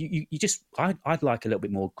bass. I'd like a little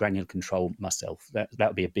bit more granular control myself. That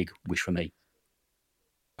would be a big wish for me.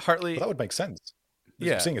 Hartley, that would make sense.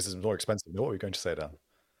 Yeah, seeing as it's more expensive. What were you going to say, Dan?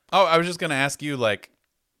 Oh, I was just going to ask you,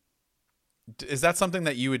 is that something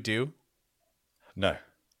that you would do? No.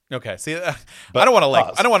 Okay. See, I don't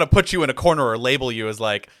want to put you in a corner or label you as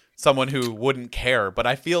someone who wouldn't care, but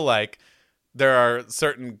I feel like there are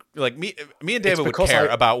certain, me and David would care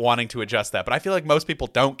about wanting to adjust that, but I feel like most people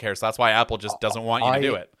don't care, so that's why Apple just doesn't want you to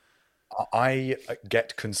do it. I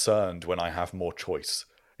get concerned when I have more choice.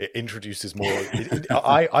 It introduces more.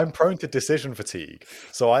 I'm prone to decision fatigue,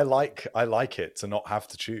 so I like it to not have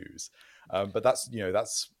to choose. But that's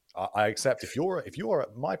I accept if you're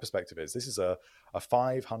my perspective is this is a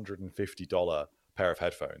 $550 pair of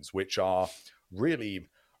headphones, which are really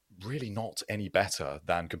not any better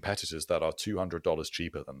than competitors that are $200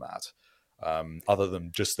 cheaper than that, other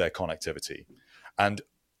than just their connectivity. And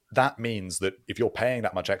that means that if you're paying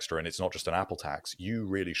that much extra and it's not just an Apple tax, you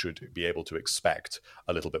really should be able to expect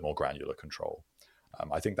a little bit more granular control.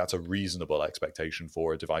 I think that's a reasonable expectation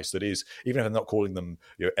for a device that is, even if I'm not calling them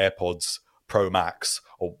AirPods Pro Max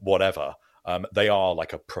or whatever, they are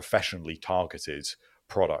like a professionally targeted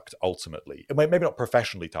product ultimately. Maybe not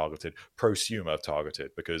professionally targeted, prosumer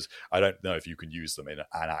targeted, because I don't know if you can use them in an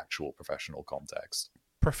actual professional context.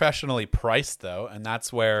 Professionally priced though, and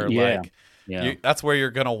that's where that's where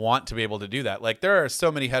you're gonna want to be able to do that. There are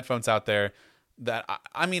so many headphones out there that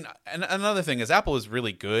I mean, and another thing is Apple is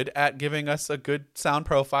really good at giving us a good sound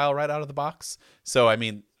profile right out of the box. So I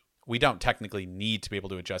mean, we don't technically need to be able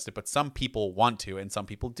to adjust it, but some people want to, and some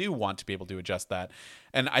people do want to be able to adjust that.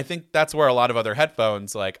 And I think that's where a lot of other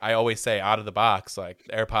headphones, I always say out of the box,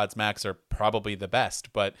 AirPods Max are probably the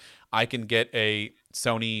best, but I can get a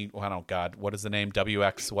Sony, what is the name?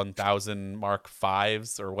 WX1000 Mark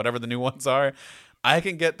Vs or whatever the new ones are. I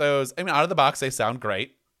can get those. I mean, out of the box, they sound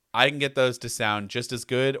great. I can get those to sound just as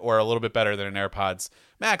good or a little bit better than an AirPods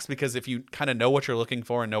Max, because if you kind of know what you're looking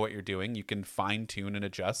for and know what you're doing, you can fine tune and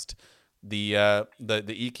adjust the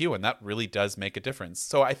EQ, and that really does make a difference.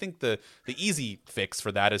 So I think the easy fix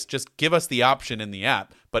for that is just give us the option in the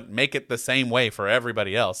app, but make it the same way for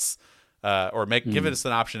everybody else, or give us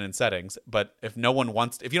an option in settings. But if no one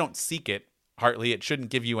wants, if you don't seek it, Hartley, it shouldn't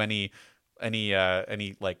give you any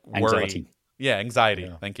worry. Anxiety. Yeah, anxiety.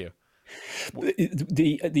 Yeah. Thank you.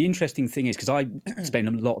 The interesting thing is, because I spend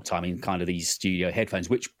a lot of time in kind of these studio headphones,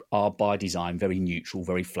 which are by design very neutral,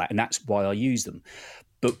 very flat, and that's why I use them.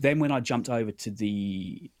 But then when I jumped over to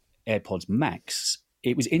the AirPods Max,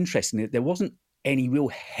 it was interesting that there wasn't any real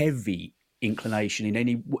heavy inclination in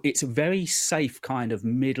any. It's a very safe kind of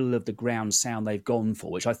middle of the ground sound they've gone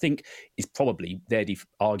for, which I think is probably their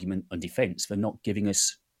argument and defense for not giving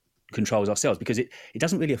us controls ourselves, because it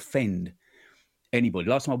doesn't really offend anybody.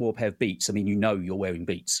 Last time I wore a pair of Beats, I mean, you're wearing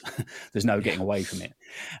Beats. There's no getting away from it.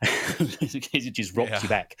 It just rocks you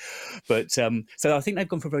back. But so I think they've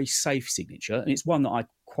gone for a very safe signature, and it's one that I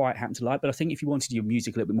quite happen to like. But I think if you wanted your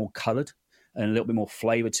music a little bit more coloured and a little bit more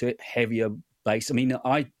flavour to it, heavier bass. I mean,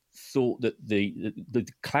 I thought that the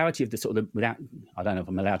clarity of the sort of without, I don't know if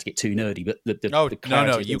I'm allowed to get too nerdy, but the clarity.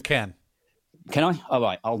 No, you can. Can I? All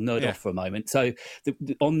right, I'll nerd off for a moment. So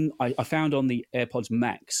I found on the AirPods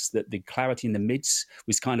Max that the clarity in the mids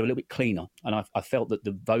was kind of a little bit cleaner, and I felt that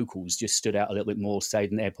the vocals just stood out a little bit more, say,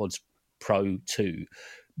 than AirPods Pro 2.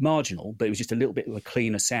 Marginal, but it was just a little bit of a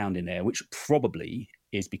cleaner sound in there, which probably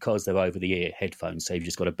is because they're over-the-ear headphones, so you've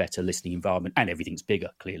just got a better listening environment, and everything's bigger,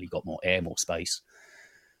 clearly got more air, more space.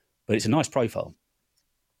 But it's a nice profile.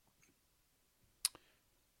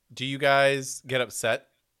 Do you guys get upset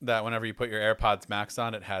that whenever you put your AirPods Max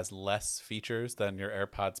on, it has less features than your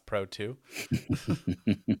AirPods Pro 2?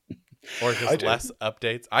 Or I just do. less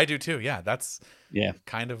updates? I do too. Yeah, that's Yeah.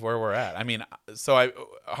 kind of where we're at. I mean,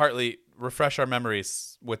 Hartley, refresh our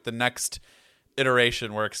memories with the next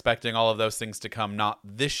iteration. We're expecting all of those things to come not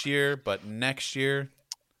this year, but next year.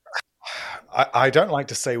 I don't like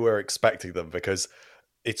to say we're expecting them because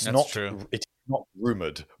it's That's not true. it's not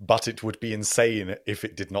rumored, but it would be insane if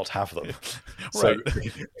it did not have them. So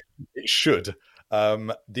Right. it should.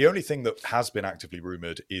 The only thing that has been actively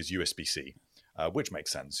rumored is USB-C, which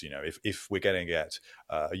makes sense. You know, if we're going to get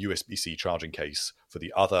a USB-C charging case for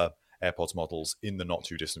the other AirPods models in the not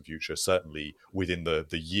too distant future, certainly within the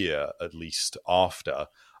year at least after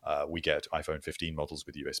we get iPhone 15 models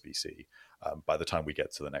with USB-C. By the time we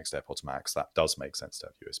get to the next AirPods Max, that does make sense to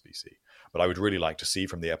have USB-C. But I would really like to see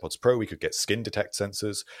from the AirPods Pro, we could get skin detect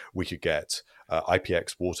sensors, we could get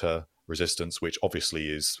IPX water resistance, which obviously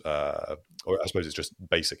is, or I suppose it's just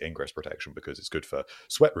basic ingress protection because it's good for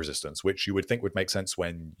sweat resistance, which you would think would make sense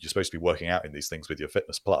when you're supposed to be working out in these things with your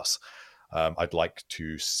Fitness Plus. I'd like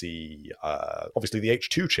to see, obviously, the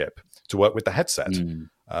H2 chip to work with the headset.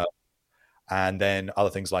 And then other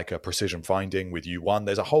things like a precision finding with U1.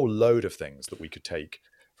 There's a whole load of things that we could take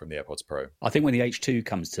from the AirPods Pro. I think when the H2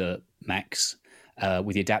 comes to Max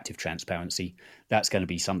with the adaptive transparency, that's going to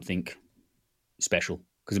be something special.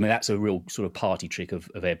 Because, I mean, that's a real sort of party trick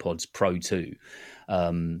of AirPods Pro 2.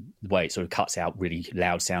 The way it sort of cuts out really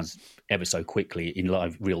loud sounds ever so quickly in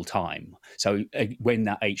live real time. So when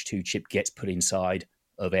that H2 chip gets put inside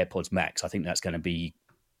of AirPods Max, I think that's going to be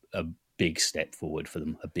a big step forward for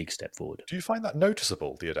them, a big step forward. Do you find that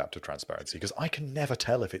noticeable, the adaptive transparency? Because I can never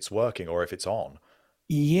tell if it's working or if it's on.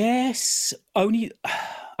 Yes, only,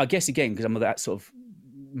 I guess, again, because I'm of that sort of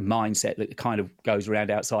mindset that kind of goes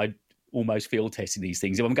around outside almost field testing these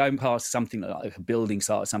things. If I'm going past something like a building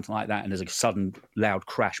site or something like that and there's a sudden loud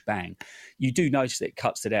crash bang, you do notice that it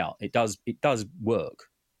cuts it out. It does work.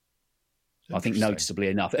 I think noticeably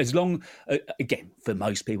enough. As long, again, for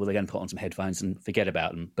most people, they're going to put on some headphones and forget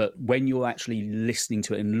about them. But when you're actually listening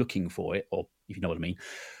to it and looking for it, or if you know what I mean,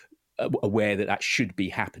 aware that should be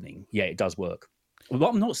happening, yeah, it does work. What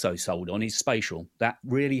I'm not so sold on is spatial. That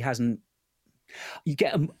really hasn't. You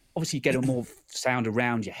get obviously you get a more sound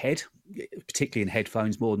around your head, particularly in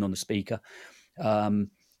headphones, more than on the speaker.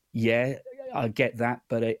 Yeah, I get that,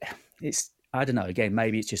 but it's. I don't know. Again,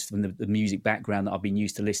 maybe it's just from the music background that I've been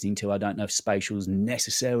used to listening to. I don't know if spatial's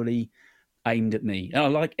necessarily aimed at me. And I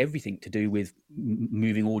like everything to do with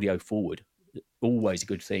moving audio forward. Always a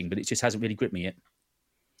good thing, but it just hasn't really gripped me yet.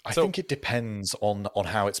 I think it depends on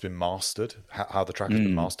how it's been mastered, how the track has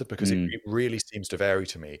been mastered, because it really seems to vary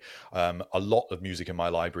to me. A lot of music in my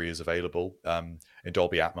library is available in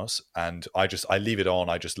Dolby Atmos, and I leave it on.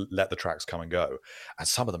 I just let the tracks come and go, and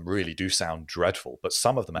some of them really do sound dreadful, but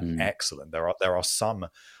some of them are excellent. There are some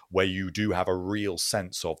where you do have a real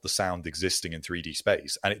sense of the sound existing in 3D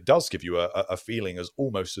space, and it does give you a feeling as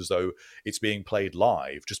almost as though it's being played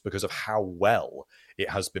live, just because of how well it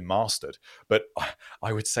has been mastered. But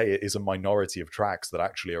I would say it is a minority of tracks that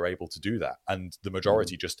actually are able to do that, and the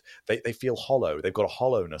majority just they feel hollow. They've got a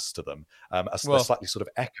hollowness to them, they're slightly sort of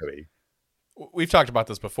echoey. We've talked about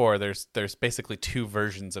this before. There's basically two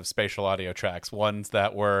versions of spatial audio tracks. Ones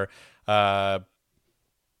that were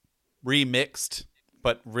remixed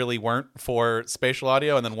but really weren't for spatial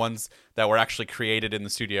audio, and then ones that were actually created in the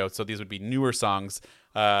studio. So these would be newer songs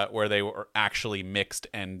where they were actually mixed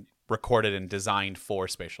and recorded and designed for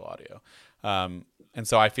spatial audio. And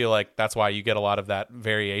so I feel like that's why you get a lot of that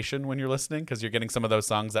variation when you're listening, because you're getting some of those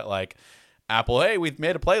songs that, like, Apple, hey, we've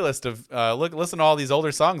made a playlist of listen to all these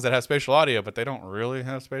older songs that have spatial audio, but they don't really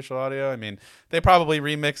have spatial audio. I mean, they probably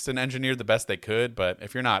remixed and engineered the best they could, but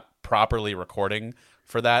if you're not properly recording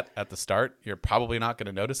for that at the start, you're probably not going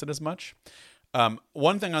to notice it as much.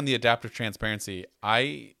 One thing on the adaptive transparency,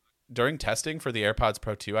 during testing for the AirPods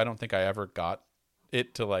Pro 2, I don't think I ever got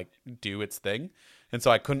it to like do its thing, and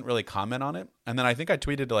so I couldn't really comment on it. And then I think I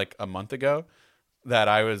tweeted like a month ago that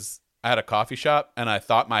I had a coffee shop and I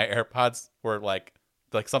thought my AirPods were like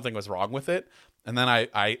something was wrong with it, and then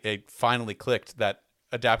it finally clicked that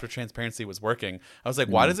adaptive transparency was working. I was like,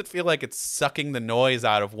 why does it feel like it's sucking the noise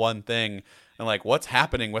out of one thing? And like, what's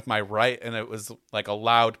happening with my right? And it was like a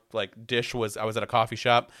loud like dish I was at a coffee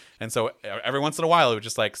shop, and so every once in a while it would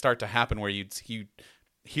just like start to happen where you'd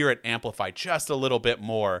hear it amplify just a little bit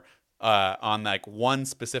more on like one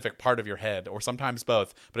specific part of your head, or sometimes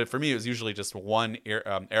both. But for me, it was usually just one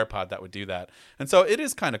AirPod that would do that. And so it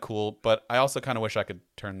is kind of cool, but I also kind of wish I could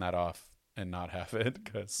turn that off and not have it,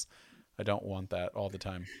 because I don't want that all the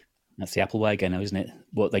time. That's the Apple way again, isn't it?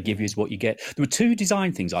 What they give you is what you get. There were two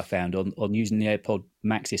design things I found on using the AirPod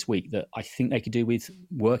Max this week that I think they could do with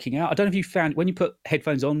working out. I don't know if you found when you put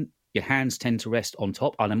headphones on, your hands tend to rest on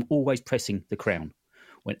top, and I'm always pressing the crown.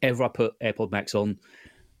 Whenever I put AirPod Max on,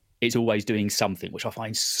 it's always doing something, which I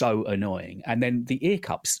find so annoying. And then the ear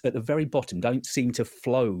cups at the very bottom don't seem to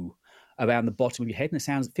flow around the bottom of your head, and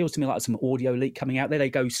it feels to me like some audio leak coming out there. They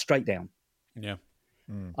go straight down. Yeah.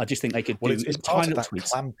 I just think they could do it's part of that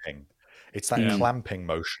clamping. It's that clamping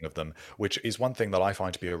motion of them, which is one thing that I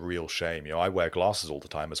find to be a real shame. I wear glasses all the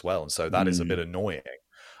time as well, and so that is a bit annoying.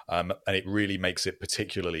 And it really makes it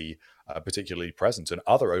particularly present. And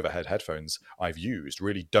other overhead headphones I've used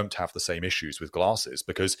really don't have the same issues with glasses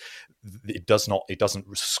because it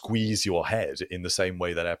doesn't squeeze your head in the same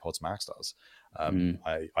way that AirPods Max does.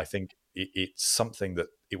 I think it's something that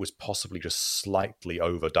it was possibly just slightly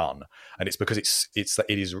overdone, and it's because it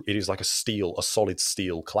is like a solid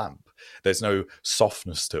steel clamp. There's no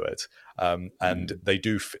softness to it, and they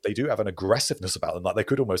do have an aggressiveness about them. Like they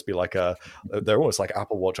could almost be they're almost like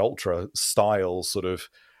Apple Watch Ultra style sort of.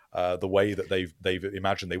 The way that they've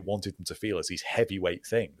imagined they wanted them to feel as these heavyweight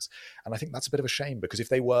things, and I think that's a bit of a shame because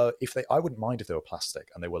I wouldn't mind if they were plastic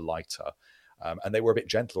and they were lighter, and they were a bit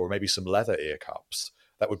gentler, or maybe some leather ear cups.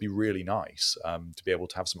 That would be really nice to be able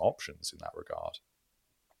to have some options in that regard.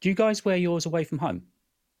 Do you guys wear yours away from home?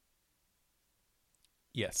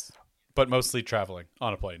 Yes, but mostly traveling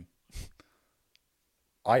on a plane.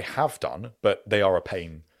 I have done, but they are a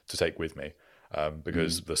pain to take with me.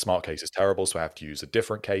 Because the smart case is terrible, so I have to use a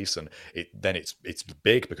different case, and it's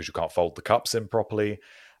big because you can't fold the cups in properly,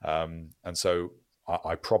 and so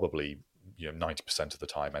I probably 90% of the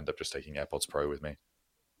time end up just taking AirPods Pro with me.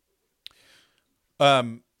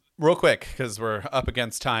 Real quick, because we're up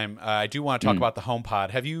against time, I do want to talk about the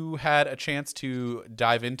HomePod. Have you had a chance to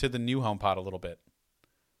dive into the new HomePod a little bit?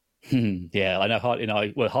 Yeah, I know Hartley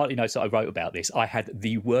knows that I wrote about this. I had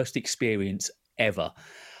the worst experience ever.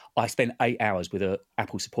 I spent 8 hours with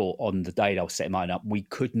Apple support on the day that I was setting mine up. We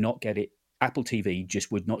could not get it. Apple TV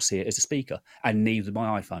just would not see it as a speaker, and neither did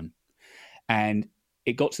my iPhone. And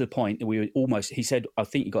it got to the point that he said, I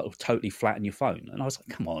think you got to totally flatten your phone. And I was like,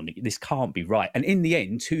 come on, this can't be right. And in the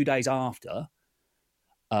end, 2 days after,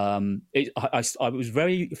 I was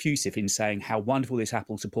very effusive in saying how wonderful this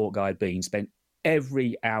Apple support guy had been, spent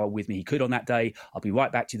every hour with me he could on that day. I'll be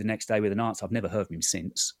right back to you the next day with an answer. I've never heard from him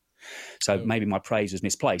since. So maybe my praise was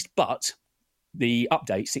misplaced. But the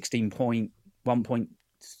update,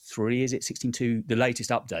 16.1.3, is it? 16.2, the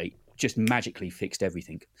latest update, just magically fixed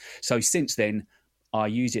everything. So since then, I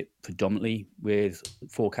use it predominantly with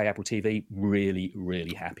 4K Apple TV. Really,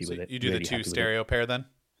 really happy with it. You do really the two stereo pair then?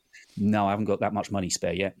 No, I haven't got that much money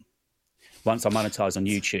spare yet. Once I monetize on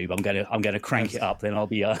YouTube, I'm gonna crank it up. Then I'll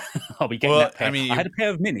be getting that pair. I had a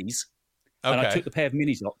pair of minis. Okay. And I took the pair of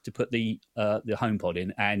minis off to put the HomePod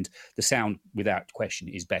in, and the sound, without question,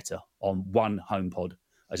 is better on one HomePod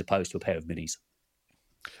as opposed to a pair of minis.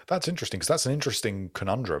 That's interesting, because that's an interesting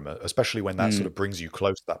conundrum, especially when that sort of brings you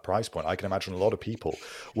close to that price point. I can imagine a lot of people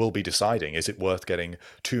will be deciding, is it worth getting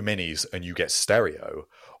 2 minis and you get stereo,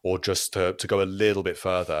 or just to go a little bit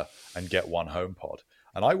further and get one HomePod?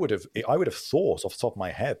 And I would have thought off the top of my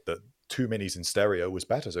head that 2 minis in stereo was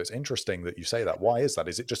better. So it's interesting that you say that. Why is that?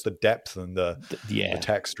 Is it just the depth and the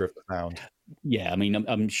texture of the sound? Yeah, I mean,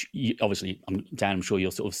 I'm Dan, I'm sure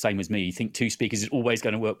you're sort of the same as me. You think 2 speakers is always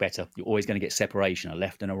going to work better. You're always going to get separation, a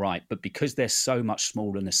left and a right. But because they're so much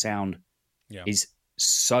smaller and the sound is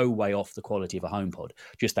so way off the quality of a HomePod,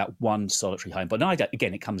 just that one solitary HomePod. And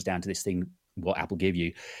again, it comes down to this thing, what Apple give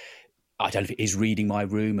you. I don't know if it is reading my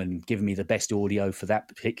room and giving me the best audio for that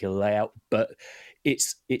particular layout, but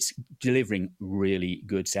it's delivering really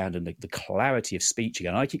good sound, and the clarity of speech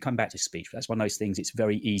again. I keep coming back to speech. That's one of those things. It's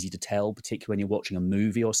very easy to tell, particularly when you're watching a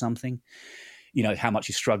movie or something. How much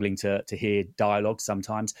you're struggling to hear dialogue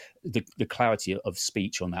sometimes. The clarity of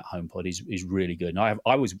speech on that HomePod is really good. And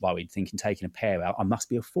I was worried, thinking taking a pair out, I must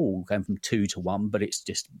be a fool going from 2 to 1, but it's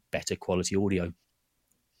just better quality audio.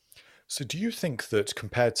 So do you think that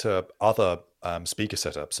compared to other speaker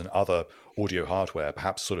setups and other audio hardware,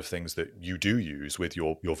 perhaps sort of things that you do use with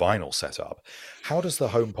your vinyl setup, how does the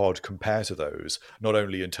HomePod compare to those, not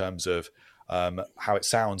only in terms of how it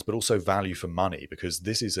sounds, but also value for money? Because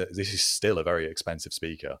this is still a very expensive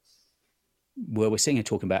speaker. Well, we're sitting here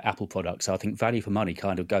talking about Apple products. So I think value for money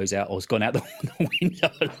kind of goes out, or has gone out the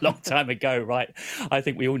window a long time ago, right? I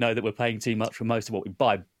think we all know that we're paying too much for most of what we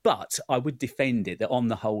buy. But I would defend it that on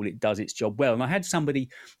the whole, it does its job well. And I had somebody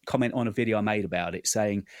comment on a video I made about it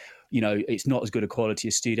saying, it's not as good a quality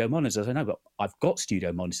as studio monitors. I know, but I've got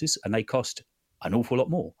studio monitors and they cost an awful lot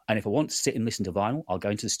more. And if I want to sit and listen to vinyl, I'll go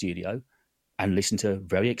into the studio and listen to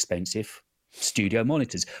very expensive studio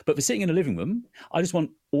monitors. But for sitting in a living room, I just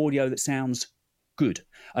want audio that sounds good.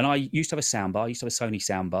 And I used to have a soundbar. I used to have a Sony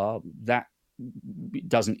soundbar. That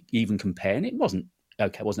doesn't even compare. And it wasn't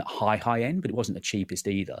okay. It wasn't high end, but it wasn't the cheapest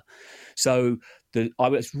either. So I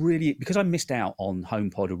was really, because I missed out on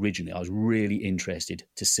HomePod originally, I was really interested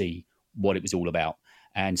to see what it was all about.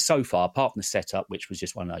 And so far, apart from the setup, which was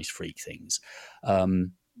just one of those freak things,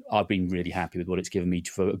 I've been really happy with what it's given me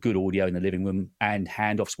for good audio in the living room, and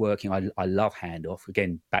handoffs working. I love handoff.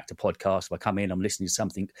 Again, back to podcasts. If I come in, I'm listening to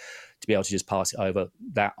something, to be able to just pass it over,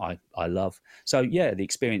 that I love. So yeah, the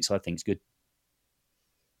experience I think is good.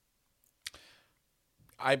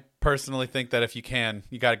 I personally think that if you can,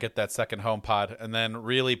 you got to get that second HomePod and then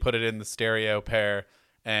really put it in the stereo pair.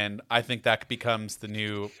 And I think that becomes the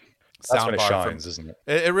new That's when it soundbar shines, isn't it?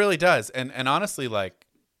 It really does. And honestly, like,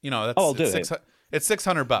 that's I'll do it. It's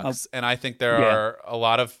 $600, and I think there are a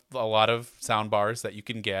lot of sound bars that you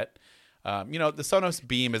can get. The Sonos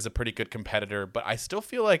Beam is a pretty good competitor, but I still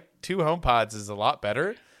feel like 2 HomePods is a lot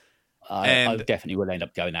better. I definitely will end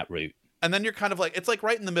up going that route. And then you're kind of like, it's like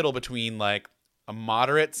right in the middle between like a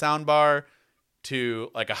moderate sound bar to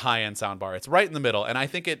like a high end sound bar. It's right in the middle, and I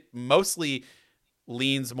think it mostly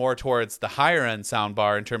leans more towards the higher end sound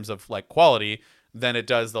bar in terms of like quality than it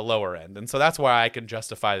does the lower end. And so that's why I can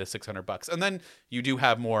justify the $600. And then you do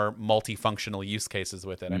have more multifunctional use cases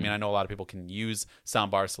with it. I mean, I know a lot of people can use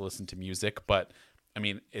soundbars to listen to music, but I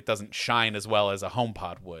mean, it doesn't shine as well as a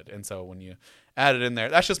HomePod would. And so when you add it in there,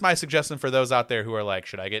 that's just my suggestion for those out there who are like,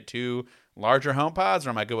 should I get 2 larger HomePods or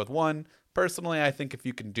am I good with 1? Personally, I think if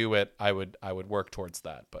you can do it, I would work towards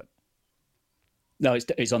that. But no,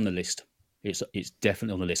 it's on the list. It's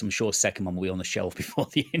definitely on the list. I'm sure a second one will be on the shelf before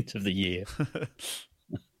the end of the year.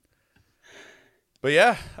 But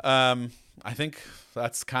yeah, I think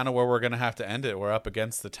that's kind of where we're going to have to end it. We're up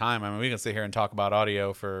against the time. I mean, we can sit here and talk about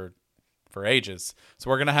audio for ages. So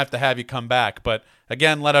we're going to have you come back. But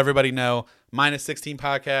again, let everybody know, Minus 16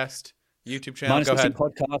 Podcast, YouTube channel. Minus Go 16 ahead.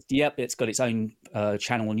 Podcast. Yep, it's got its own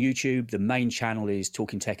channel on YouTube. The main channel is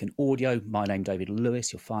Talking Tech and Audio. My name, David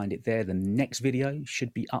Lewis. You'll find it there. The next video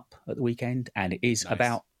should be up at the weekend, and it is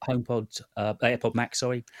about HomePod, AirPod Max.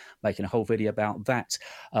 Making a whole video about that.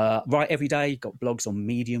 Write every day. Got blogs on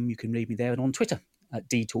Medium. You can read me there, and on Twitter at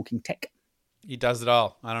DTalkingTech. He does it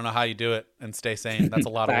all. I don't know how you do it and stay sane. That's a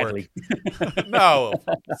lot of work. No,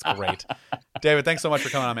 it's great. David, thanks so much for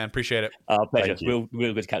coming on, man. Appreciate it. Pleasure. Real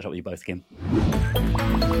good to catch up with you both again.